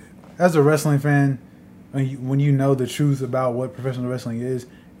 like, as a wrestling fan, when you know the truth about what professional wrestling is,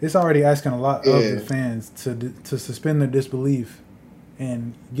 it's already asking a lot of the fans to suspend their disbelief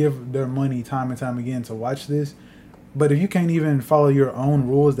and give their money time and time again to watch this. But if you can't even follow your own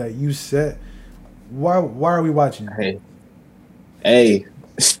rules that you set, why are we watching? Hey,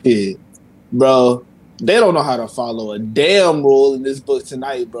 shit, bro. They don't know how to follow a damn rule in this book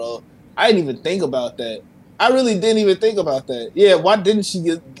tonight, bro. I didn't even think about that. I really didn't even think about that. Yeah, why didn't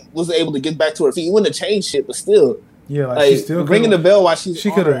she was able to get back to her feet? It wouldn't have changed shit, but still. Yeah, like she still ringing the bell while she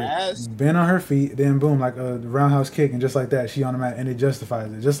could her ass. have been on her feet, then boom, like a roundhouse kick, and just like that, she on the mat, and it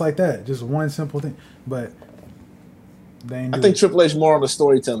justifies it. Just like that, just one simple thing. But they ain't I think Triple H more on the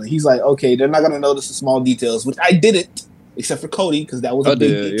storytelling. He's like, okay, they're not gonna notice the small details, which I didn't, except for Cody, because that was a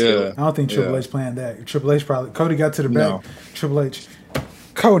big detail. Yeah. I don't think Triple H planned that. Triple H probably Cody got to the back. Triple H,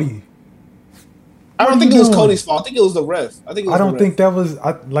 Cody. I don't think it was Cody's fault. I think it was the ref. I don't think that was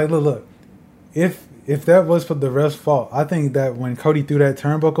look. If that was for the ref's fault, I think that when Cody threw that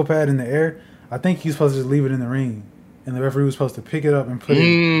turnbuckle pad in the air, I think he was supposed to just leave it in the ring, and the referee was supposed to pick it up and put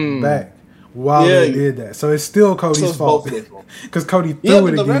it back while they did that. So it's still Cody's fault because Cody threw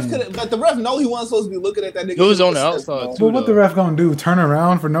it again. But the ref know he wasn't supposed to be looking at that nigga. It was on the outside too. But what the ref gonna do? Turn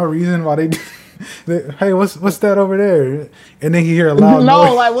around for no reason while they? Hey, what's that over there? And then he hear a loud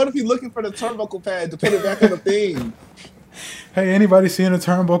noise. Like what if he's looking for the turnbuckle pad to put it back on the thing? Hey, anybody seeing a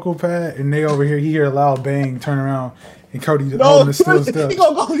turnbuckle pad? And they over here, he hear a loud bang, turn around, and Cody holding the still stuff. He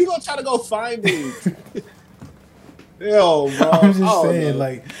gonna try to go find it. Yo, bro. I'm just saying,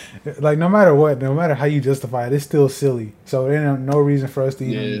 like no matter what, no matter how you justify it, it's still silly. So there ain't no reason for us to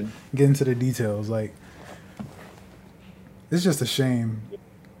even get into the details. Like, it's just a shame.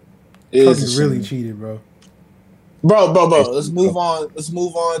 Cody really cheated, bro. Bro. Let's move on. Let's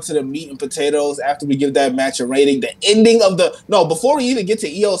move on to the meat and potatoes after we give that match a rating. The ending of before we even get to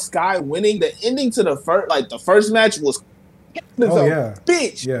Io Sky winning, the ending to the first match was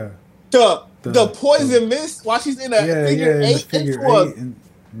bitch. Yeah. The poison mist while she's in a figure eight into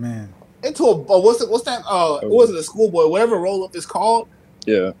a what's that? Was it a schoolboy? Whatever roll up is called.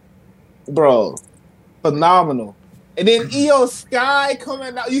 Yeah. Bro, phenomenal. And then Io Sky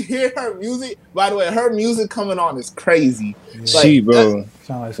coming out, you hear her music. By the way, her music coming on is crazy. Yeah. Bro,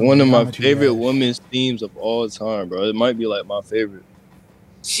 one of my favorite women's themes of all time, bro. It might be like my favorite.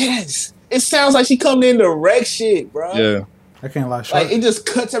 Yes, it sounds like she coming in to wreck shit, bro. Yeah, I can't lie. Like it just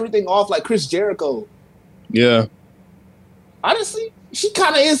cuts everything off like Chris Jericho. Yeah, honestly, she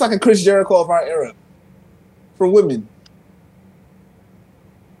kind of is like a Chris Jericho of our era for women.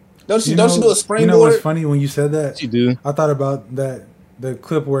 Don't she do a springboard? You know what's funny when you said that? She do. I thought about the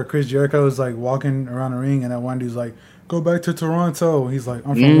clip where Chris Jericho is like walking around the ring and that one dude's like, "Go back to Toronto." He's like,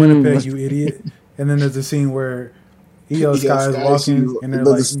 "I'm from Winnipeg, you idiot." And then there's a scene where Io Sky is walking and they're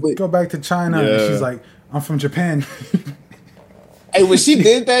like, "Go back to China." Yeah. And she's like, "I'm from Japan." Hey, when she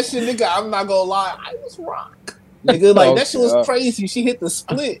did that shit, nigga, I'm not gonna lie, I was rock. Nigga, like that shit was crazy. She hit the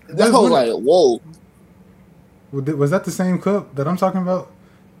split. That was like, whoa. Was that the same clip that I'm talking about?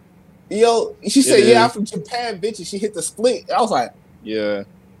 Yo, she said, "Yeah, I'm from Japan, bitch," and she hit the split. I was like, "Yeah."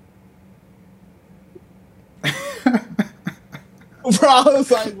 Bro, I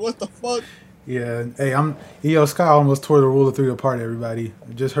was like, "What the fuck?" Yeah, hey, Io Sky almost tore the Rule of 3 apart. Everybody,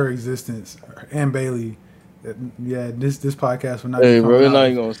 just her existence and Bailey. Yeah, this podcast would not. Hey, bro, we're not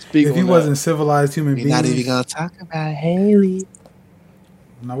even gonna speak. If he wasn't civilized human being, not even gonna talk about Haley.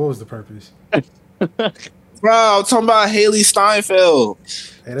 Now, what was the purpose? Bro, I'm talking about Haley Steinfeld.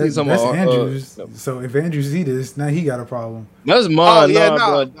 Hey, that's Andrews. So if Andrews see this, now he got a problem. That's mine.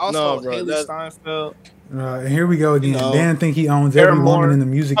 Also, bro. Haley Steinfeld. And here we go again. Dan think he owns every woman in the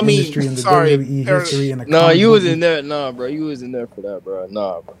music industry in the WWE history. And you was in there. Nah, bro. You was in there for that, bro.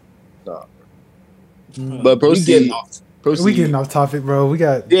 Nah, bro. But proceed. We getting off topic, bro. We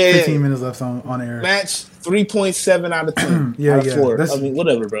got 15 minutes left on air. Match 3.7 out of 10. out of 4. I mean,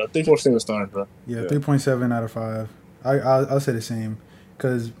 whatever, bro. 3.7 stars, bro. Yeah, 3.7 out of 5. I'll say the same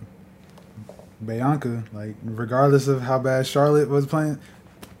because Bianca, like, regardless of how bad Charlotte was playing,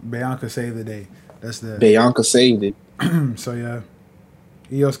 Bianca saved the day. Bianca saved it. So yeah,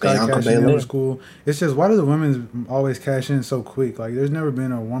 Io Sky cashing in was cool. It's just, why do the women always cash in so quick? Like, there's never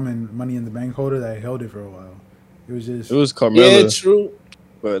been a woman Money in the Bank holder that held it for a while. It was Carmella. Yeah, true.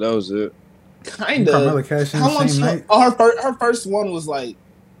 But that was it. Kind of. Carmella cashed in the same night. Her first one was like,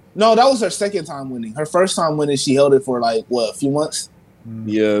 no, that was her second time winning. Her first time winning, she held it for like a few months.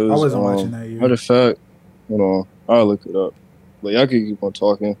 Yeah, it was, I wasn't watching that year. Matter of fact, hold on, I'll look it up. But y'all can keep on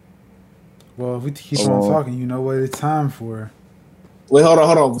talking. Well, if we keep on talking, you know what it's time for. Wait, hold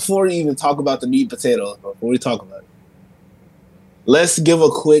on. Before we even talk about the meat and potatoes, before we talk about it, let's give a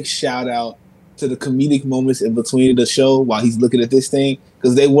quick shout out to the comedic moments in between the show while he's looking at this thing,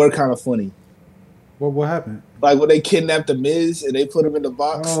 because they were kind of funny. What happened? Like when they kidnapped the Miz and they put him in the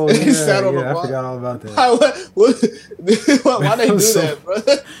box. Oh, and he sat on the box. I forgot all about that. Why they do that, bro?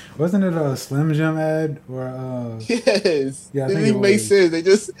 Wasn't it a Slim Jim ad? Or yes. Yeah, it didn't make sense. They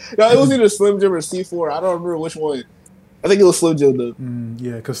just it was either Slim Jim or C4. I don't remember which one. I think it was Slim Jim though.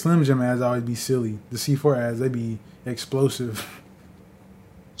 Yeah, because Slim Jim ads always be silly. The C4 ads, they be explosive.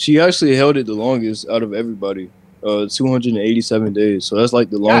 She actually held it the longest out of everybody. 287 days. So that's like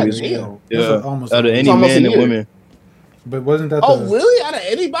the longest. Yeah, almost out of any man and women. But wasn't that? Really? Out of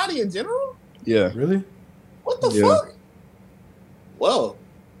anybody in general? Yeah. Really? What the fuck? Well,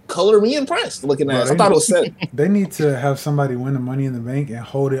 color me impressed. Looking at it, I thought it was set. They need to have somebody win the Money in the Bank and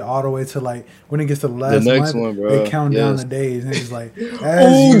hold it all the way to like when it gets to the last month. One, bro. They count down the days and it's like,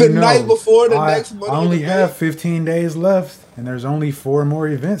 night before the next Money. I only have 15 days left, and there's only 4 more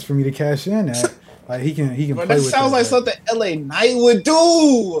events for me to cash in at. Like he can bro, play that with sounds like something LA Knight would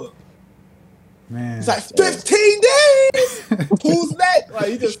do. Man, it's like 15 days. Who's that? Like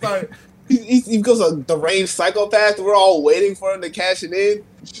he just started. He becomes a deranged psychopath. We're all waiting for him to cash it in,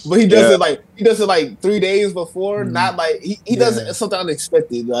 but he does it like 3 days before. Not like he does it something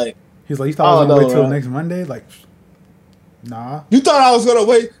unexpected. Like he's like, you thought I was gonna wait till next Monday? Like, nah. You thought I was gonna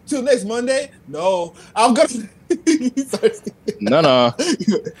wait till next Monday? No, I'm gonna. Nah.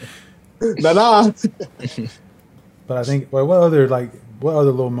 Nah. But I think what other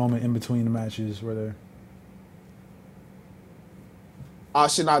little moment in between the matches were there? Oh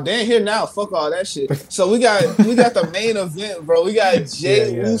shit! Now Dan here now. Fuck all that shit. So we got the main event, bro. We got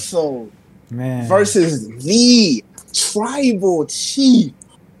Jey Uso versus the Tribal Chief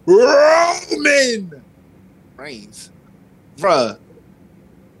Roman Reigns, bruh.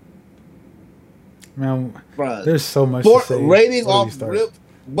 Man, bruh. There's so much to say. Rating off rip.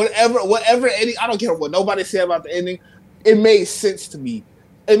 Whatever ending, I don't care what nobody said about the ending. It made sense to me.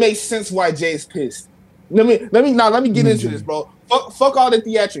 It makes sense why Jay's pissed. Let me get into this, bro. Fuck all the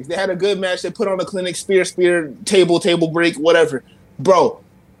theatrics. They had a good match. They put on a clinic, spear, table break, whatever. Bro,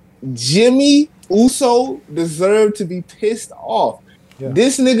 Jimmy Uso deserved to be pissed off. Yeah.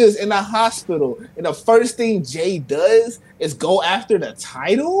 This nigga's in a hospital, and the first thing Jay does is go after the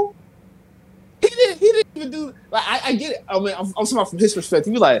title? He didn't even do like I get it. I mean, I'm talking about from his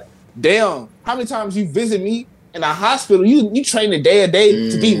perspective. You're like, damn, how many times you visit me in a hospital? You train a day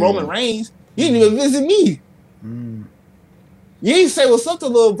to beat Roman Reigns. You didn't even visit me. You ain't say what's up to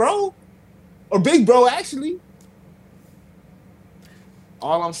little bro or big bro. Actually,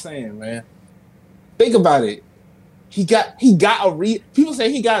 all I'm saying, man, think about it. He got people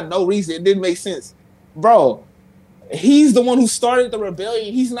say he got no reason. It didn't make sense, bro. He's the one who started the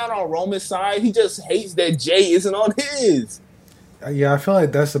rebellion. He's not on Roman's side. He just hates that Jay isn't on his. Yeah, I feel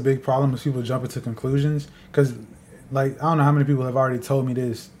like that's a big problem with people jumping to conclusions. Because, like, I don't know how many people have already told me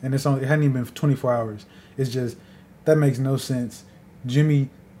this, and it hadn't even been 24 hours. It's just, that makes no sense. Jimmy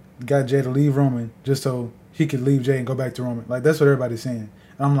got Jay to leave Roman just so he could leave Jay and go back to Roman. Like, that's what everybody's saying.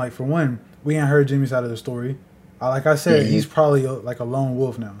 And I'm like, for one, we ain't heard Jimmy's side of the story. Like I said, he's probably like a lone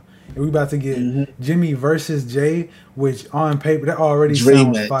wolf now. And we about to get Jimmy versus Jay, which on paper, that already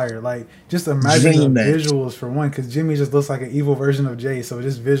sounds fire. Like, just imagine the visuals for one, because Jimmy just looks like an evil version of Jay. So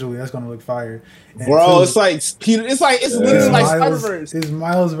just visually, that's going to look fire. And bro, two, it's like Peter. It's literally like Spider-Verse. It's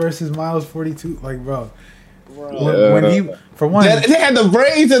Miles versus Miles 42. Like, bro, When he, for one, they had the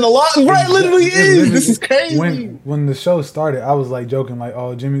braids and the lock. Right, literally is. This is crazy. When the show started, I was like joking, like,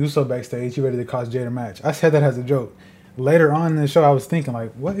 "Oh, Jimmy Uso backstage, you ready to cost Jay the match?" I said that as a joke. Later on in the show, I was thinking,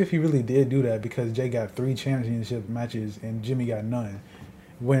 like, what if he really did do that because Jay got 3 championship matches and Jimmy got none?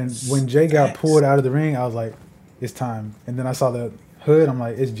 When Jay got pulled out of the ring, I was like, it's time. And then I saw the hood, I'm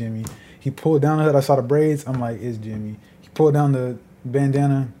like, it's Jimmy. He pulled down the hood, I saw the braids, I'm like, it's Jimmy. He pulled down the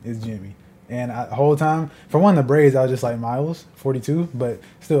bandana, it's Jimmy. And the whole time, for one, the braids, I was just like, Miles, 42, but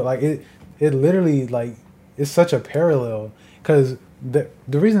still, like, it literally, like, it's such a parallel, because the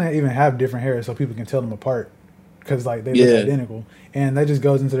reason they even have different hair is so people can tell them apart. Because like they look identical, and that just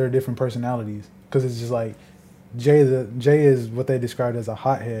goes into their different personalities. Because it's just like Jay is what they described as a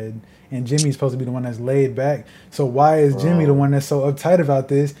hothead, and Jimmy's supposed to be the one that's laid back. So why is Jimmy the one that's so uptight about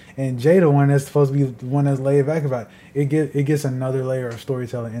this, and Jay the one that's supposed to be the one that's laid back about it? It gets another layer of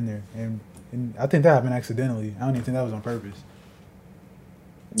storytelling in there, and I think that happened accidentally. I don't even think that was on purpose.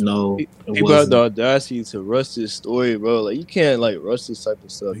 No, people have the audacity to rush this story, bro. Like you can't like rush this type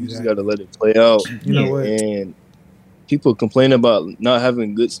of stuff. You just gotta let it play out. You know what? And people complain about not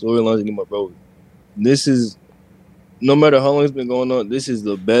having good storylines anymore, bro. This is, no matter how long it's been going on, this is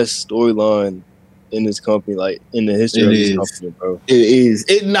the best storyline in this company, like in the history of this company, bro. It is.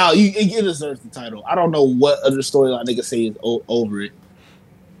 It deserves the title. I don't know what other storyline they can say is over it.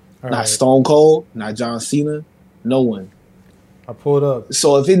 Not Stone Cold, not John Cena, no one. I pulled up.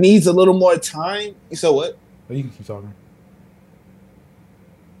 So if it needs a little more time, so what? Oh, you can keep talking.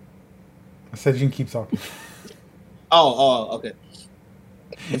 I said you can keep talking. Oh, okay.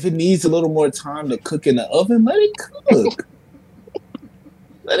 If it needs a little more time to cook in the oven, let it cook.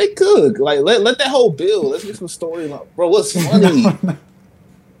 Let it cook. Like let that whole build. Let's get some storyline, bro. What's funny?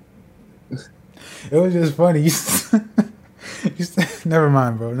 It was just funny. Never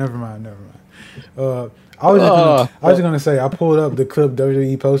mind, bro. Never mind. I was just gonna say I pulled up the clip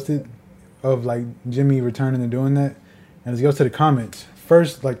WWE posted of like Jimmy returning and doing that, and let's go to the comments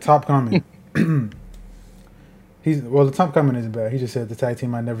first. Like top comment. The top comment isn't bad. He just said the tag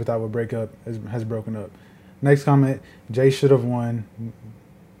team I never thought would break up has broken up. Next comment, Jay should have won.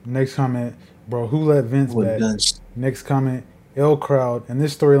 Next comment, bro, who let Vince back? Next comment, L crowd, and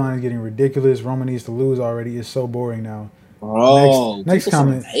this storyline is getting ridiculous. Roman needs to lose already. It's so boring now. Next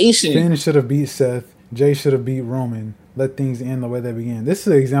comment, Finn should have beat Seth. Jay should have beat Roman. Let things end the way they began. This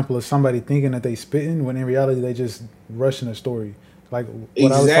is an example of somebody thinking that they spitting when in reality they just rushing a story. Like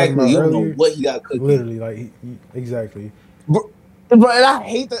what I was talking about earlier. Don't know what he got cooking. Literally, like exactly. Bro, and I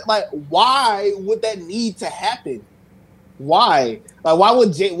hate that. Like, why would that need to happen? Why? Like, why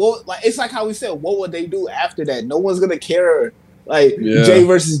would Jay? Like, it's like how we said. What would they do after that? No one's gonna care. Like Jay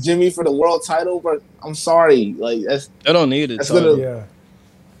versus Jimmy for the world title. But I'm sorry. Like I don't need it. That's gonna.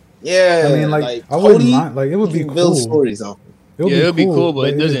 Yeah. I mean, like I wouldn't mind. Like it would be cool. Build stories off. It would be cool, but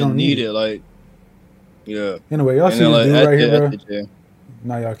it doesn't need it. Like. Yeah. Anyway, y'all see this dude right here, bro?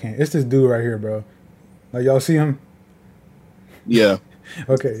 No, y'all can't. It's this dude right here, bro. Like, y'all see him? Yeah.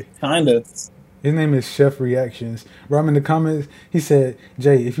 Okay. Kinda. His name is Chef Reactions. Bro, I'm in the comments. He said,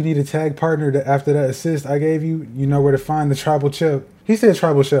 Jay, if you need a tag partner after that assist I gave you, you know where to find the tribal chef. He said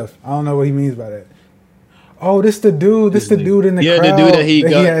tribal chef. I don't know what he means by that. Oh, this the dude. This the dude in the crowd. Yeah, the dude that he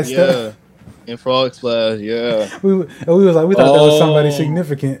got. Yeah. In Frog Splash, yeah. We was like, we thought that was somebody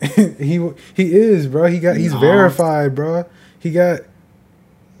significant. he is, bro. He's verified, bro. He got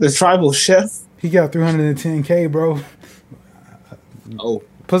the tribal chef. He got 310K, bro. Oh,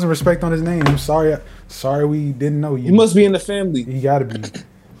 put some respect on his name. I'm sorry we didn't know you. He must be in the family. He gotta be.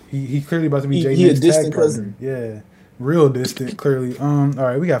 He clearly about to be Jay. He a distant cousin. Yeah, real distant. Clearly. All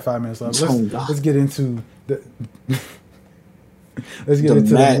right, we got 5 minutes left. Let's get into the.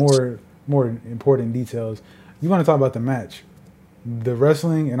 The more important details. You want to talk about the match, the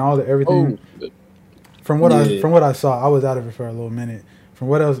wrestling, and all the everything. From what I saw, I was out of it for a little minute.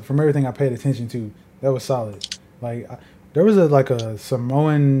 From everything I paid attention to, that was solid. Like there was a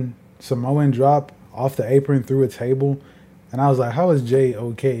Samoan drop off the apron through a table, and I was like, how is Jay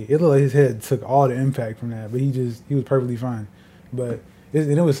okay? It looked like his head took all the impact from that, but he was perfectly fine. But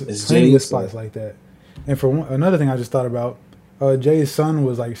it was plenty of spots like that. And another thing I just thought about. Jay's son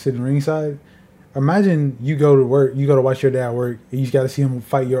was like sitting ringside. Imagine you go to work, you go to watch your dad work, and you got to see him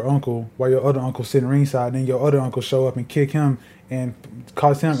fight your uncle while your other uncle's sitting ringside. And then your other uncle show up and kick him and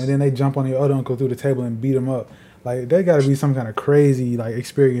cost him, and then they jump on your other uncle through the table and beat him up. Like that got to be some kind of crazy like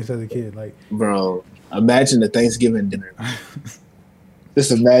experience as a kid. Like, bro, imagine the Thanksgiving dinner.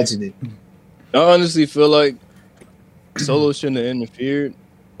 Just imagine it. I honestly feel like Solo shouldn't have interfered.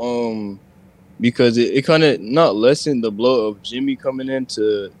 Because it kind of not lessened the blow of Jimmy coming in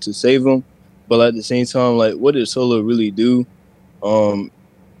to save him, but at the same time, like, what did Solo really do?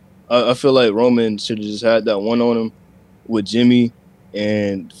 I feel like Roman should have just had that one on him with Jimmy,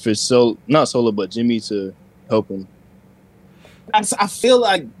 and for not Solo, but Jimmy to help him. I feel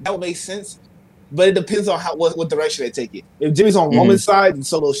like that would make sense, but it depends on what direction they take it. If Jimmy's on Roman's side, then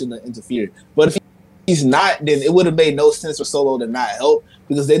Solo shouldn't have interfered. But if he's not, then it would have made no sense for Solo to not help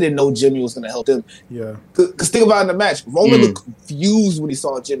because they didn't know Jimmy was going to help them. Yeah. Because think about it in the match, Roman looked confused when he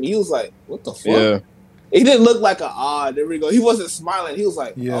saw Jimmy. He was like, "What the fuck?" Yeah. He didn't look like there we go. He wasn't smiling. He was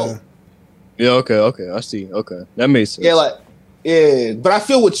like, Yeah. "Oh." Yeah, okay, I see. Okay, that makes sense. Yeah, but I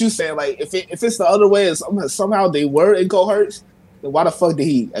feel what you're saying. Like, if it's the other way, somehow they were in coherence, then why the fuck did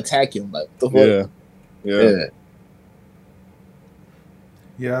he attack him? Like, the fuck? Yeah.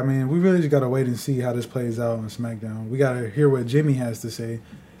 Yeah, I mean, we really just gotta wait and see how this plays out on SmackDown. We gotta hear what Jimmy has to say,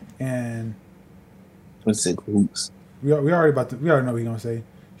 and we already know what he's gonna say.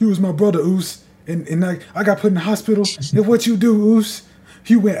 He was my brother, Oos, and I got put in the hospital. And what you do, Oos?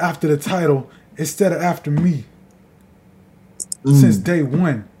 You went after the title instead of after me. Since day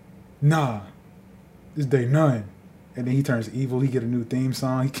one. Nah. It's day 9. And then he turns evil. He get a new theme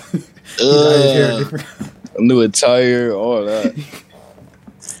song. He dyed his hair different. A new attire, all that.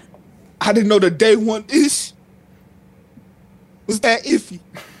 I didn't know the day 1 ish was that iffy.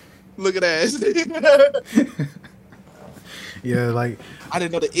 Look at that. Yeah, like I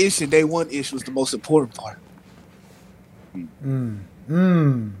didn't know the ish and day 1 ish was the most important part.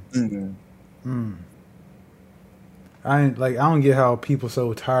 I don't get how people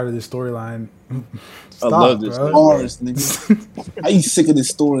so tired of this storyline. I love this. Bars, nigga. How you sick of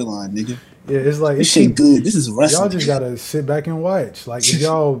this storyline, nigga? Yeah, it's like this shit good. This is wrestling. Y'all just gotta sit back and watch. Like, if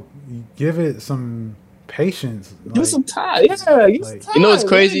y'all give it some patience, give it some time. Yeah, some time. You know, it's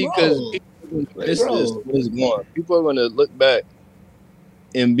crazy because this is going. People are gonna look back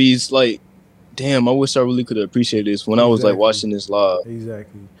and be like, "Damn, I wish I really could have appreciated this when I was like watching this live."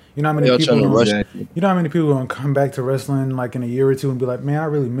 Exactly. You know how many people? You know how many people are gonna come back to wrestling like in a year or two and be like, "Man, I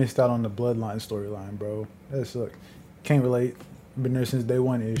really missed out on the Bloodline storyline, bro. That sucks." Can't relate. Been there since day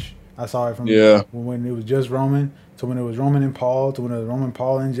 1 ish. I saw it from when it was just Roman to when it was Roman and Paul to when it was Roman,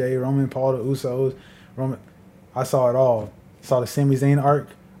 Paul and Jay, Roman, Paul, the Usos, Roman. I saw it all. Saw the Sami Zayn arc.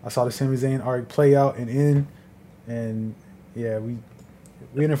 I saw the Sami Zayn arc play out and end. And yeah, we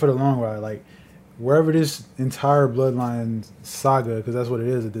in it for the long ride. Like, wherever this entire Bloodline saga, because that's what it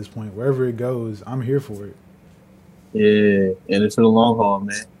is at this point, wherever it goes, I'm here for it. Yeah, and it's for the long haul,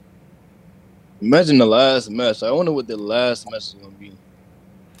 man. Imagine the last match. I wonder what the last match is going to be.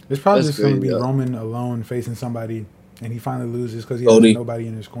 It's probably just going to be Roman alone facing somebody, and he finally loses because he has nobody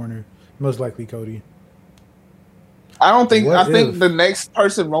in his corner. Most likely Cody. I think the next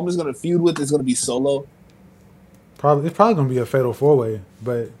person Roman's going to feud with is going to be Solo. It's probably going to be a fatal 4-way,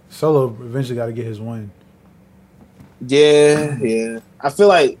 but Solo eventually got to get his win. Yeah. I feel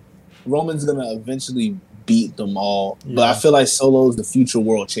like Roman's going to eventually beat them all, but I feel like Solo is the future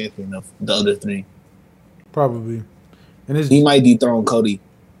world champion of the other 3. Probably. And he might dethrone Cody.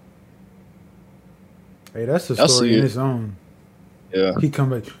 Hey, that's a story in its own. Yeah. He come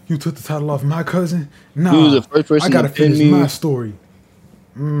back, you took the title off my cousin? Nah, he was the first person I got to finish my story.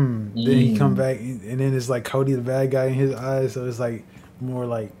 Then he come back, and then it's like Cody the bad guy in his eyes, so it's like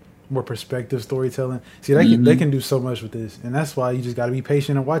more perspective storytelling. See, they can do so much with this, and that's why you just got to be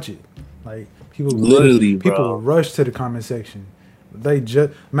patient and watch it. Like, people rush to the comment section. They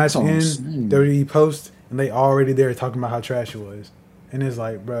just match in WWE post, and they already there talking about how trash it was, and it's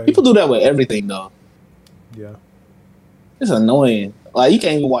like, bro, people do that with everything though. Yeah, it's annoying. Like, you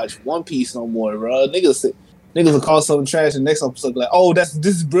can't even watch One Piece no more, bro. Niggas will call something trash, and the next episode be like, "Oh, this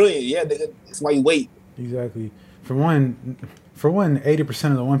is brilliant." Yeah, nigga, that's why you wait. Exactly. For one,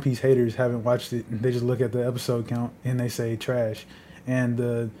 80% of the One Piece haters haven't watched it. They just look at the episode count and they say trash. And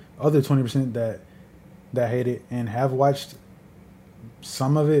the other 20% that hate it and have watched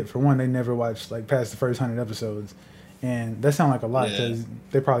some of it, for one, they never watched like past the first 100 episodes, and that sounds like a lot because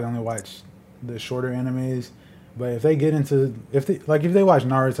they probably only watch the shorter animes. But if they get into if they watch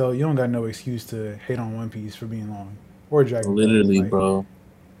Naruto, you don't got no excuse to hate on One Piece for being long or Dragon Ball. Literally, bro.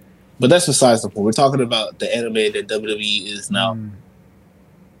 But that's besides the point. We're talking about the anime that WWE is now,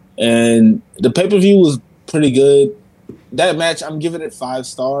 and the pay-per-view was pretty good. That match, I'm giving it 5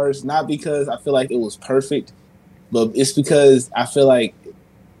 stars, not because I feel like it was perfect, but it's because I feel like,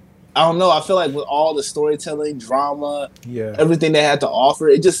 I don't know, I feel like with all the storytelling, drama, everything they had to offer,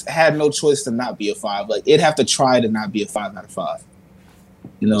 it just had no choice to not be a 5. Like, it'd have to try to not be a 5 out of 5.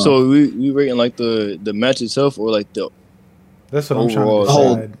 You know? So we rating like the match itself or like the that's what I'm trying to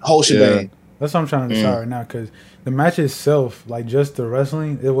decide. Whole shebang. That's what I'm trying to decide right now, because the match itself, like just the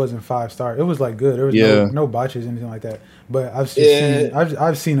wrestling, it wasn't 5-star. It was like good. There was no botches, anything like that. But I've seen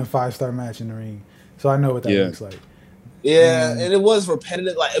a 5-star match in the ring, so I know what that looks like. Yeah, and it was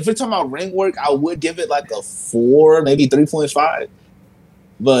repetitive. Like if we're talking about ring work, I would give it like a 4, maybe 3.5.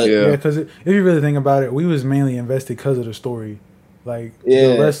 But because if you really think about it, we was mainly invested because of the story. Like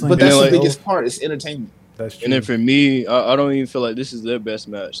the wrestling, but that's the biggest part. It's entertainment. That's true. And then for me, I don't even feel like this is their best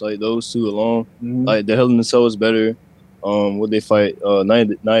match. Like those two alone, like the Hell in the Cell was better. Would they fight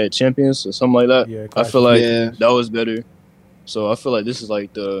Night of Champions or something like that? Yeah, I feel like that was better. So I feel like this is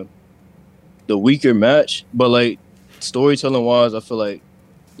like the weaker match, but like storytelling wise, I feel like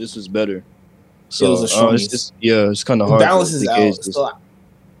this was better. So it's kind of hard. Balances out. So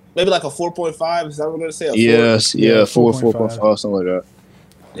maybe like a 4.5. Is that what we're gonna say? Yes, 4.5, something like that.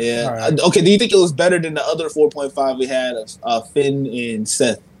 Yeah. Right. Okay. Do you think it was better than the other 4.5 we had of Finn and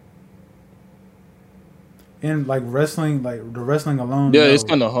Seth? And like wrestling, like the wrestling alone. Yeah, it's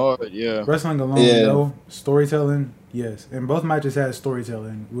kind of hard. Yeah. Wrestling alone, no. Storytelling, yes. And both matches had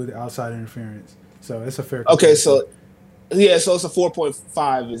storytelling with outside interference. So it's a fair comparison. Okay, so it's a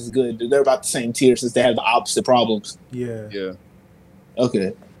 4.5 is good. They're about the same tier since they have the opposite problems. Yeah. Yeah.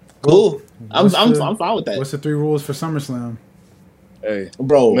 Okay. Cool. I'm fine with that. What's the 3 rules for SummerSlam? Hey,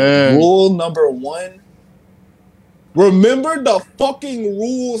 bro, rule number 1. Remember the fucking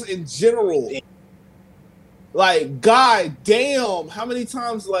rules in general. Like, god damn, how many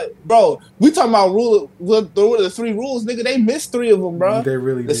times, like, bro, we talking about the 3 rules, nigga, they missed 3 of them, bro. They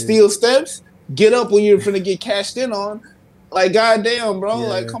really The did. steel steps, get up when you're finna get cashed in on. Like, god damn, bro,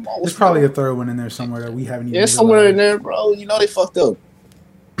 like, come on. There's probably a third one in there somewhere that we haven't even realized. Somewhere in there, bro. You know they fucked up.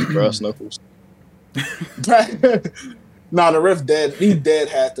 Brass knuckles. Nah, the ref dead. He dead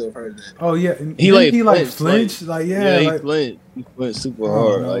had to have heard that. Oh yeah, he flinched. Like he flinched super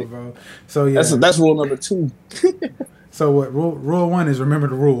hard. Like, bro. So yeah, that's rule number 2. So what? Rule 1 is remember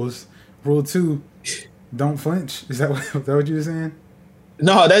the rules. Rule 2, don't flinch. Is that what you were saying?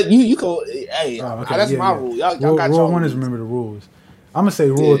 No, that you go. Hey, that's my rule. Y'all got rule 1 is remember the rules. I'm gonna say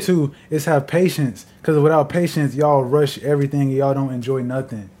rule 2 is have patience, because without patience, y'all rush everything and y'all don't enjoy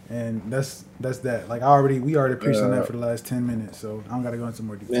nothing. And that's that. Like we already preached on that for the last 10 minutes, so I don't gotta go into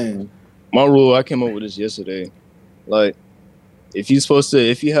more detail. Man. My rule, I came up with this yesterday. Like, if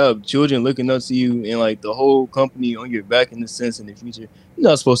you have children looking up to you and like the whole company on your back in the sense in the future, you're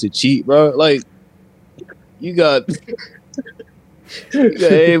not supposed to cheat, bro. Like, you got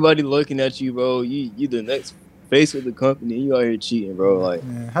everybody looking at you, bro. You the next face of the company. You out here cheating, bro. Like,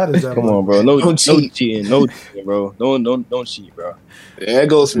 man, how does that come on, bro? No cheating, bro. Don't cheat, bro. Yeah, that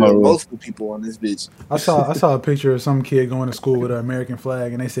goes for multiple people on this bitch. I saw a picture of some kid going to school with an American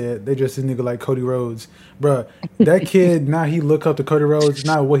flag, and they said they dressed this nigga like Cody Rhodes, bro. That kid, now he look up to Cody Rhodes.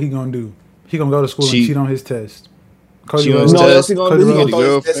 Now what he gonna do? He gonna go to school and cheat on his test. Cody Rhodes. No, else he gonna do? He gonna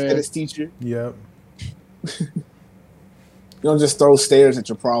throw his test at his teacher. Yep. You don't just throw stares at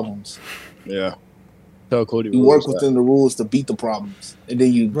your problems. Yeah. Tell Cody. You work within the rules to beat the problems, and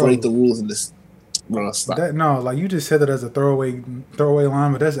then you break the rules in this. Bro, stop. Like you just said that as a throwaway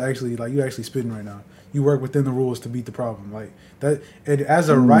line, but that's actually like you actually spitting right now. You work within the rules to beat the problem, like that. And as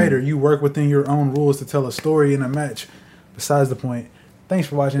a writer, you work within your own rules to tell a story in a match. Besides the point. Thanks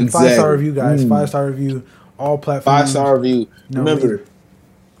for watching. Exactly. 5-star review, guys. 5-star review, all platforms. 5-star review. Remember,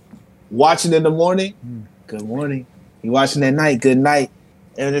 watching in the morning. Good morning. You watching at night. Good night.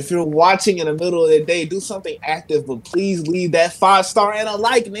 And if you're watching in the middle of the day, do something active, but please leave that 5-star and a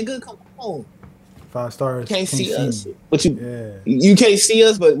like, nigga. Come on. 5 stars. You can't see us. But you can't see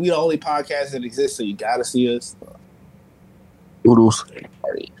us, but we the only podcast that exists, so you gotta see us. Oodles.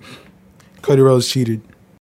 Cody Rhodes cheated.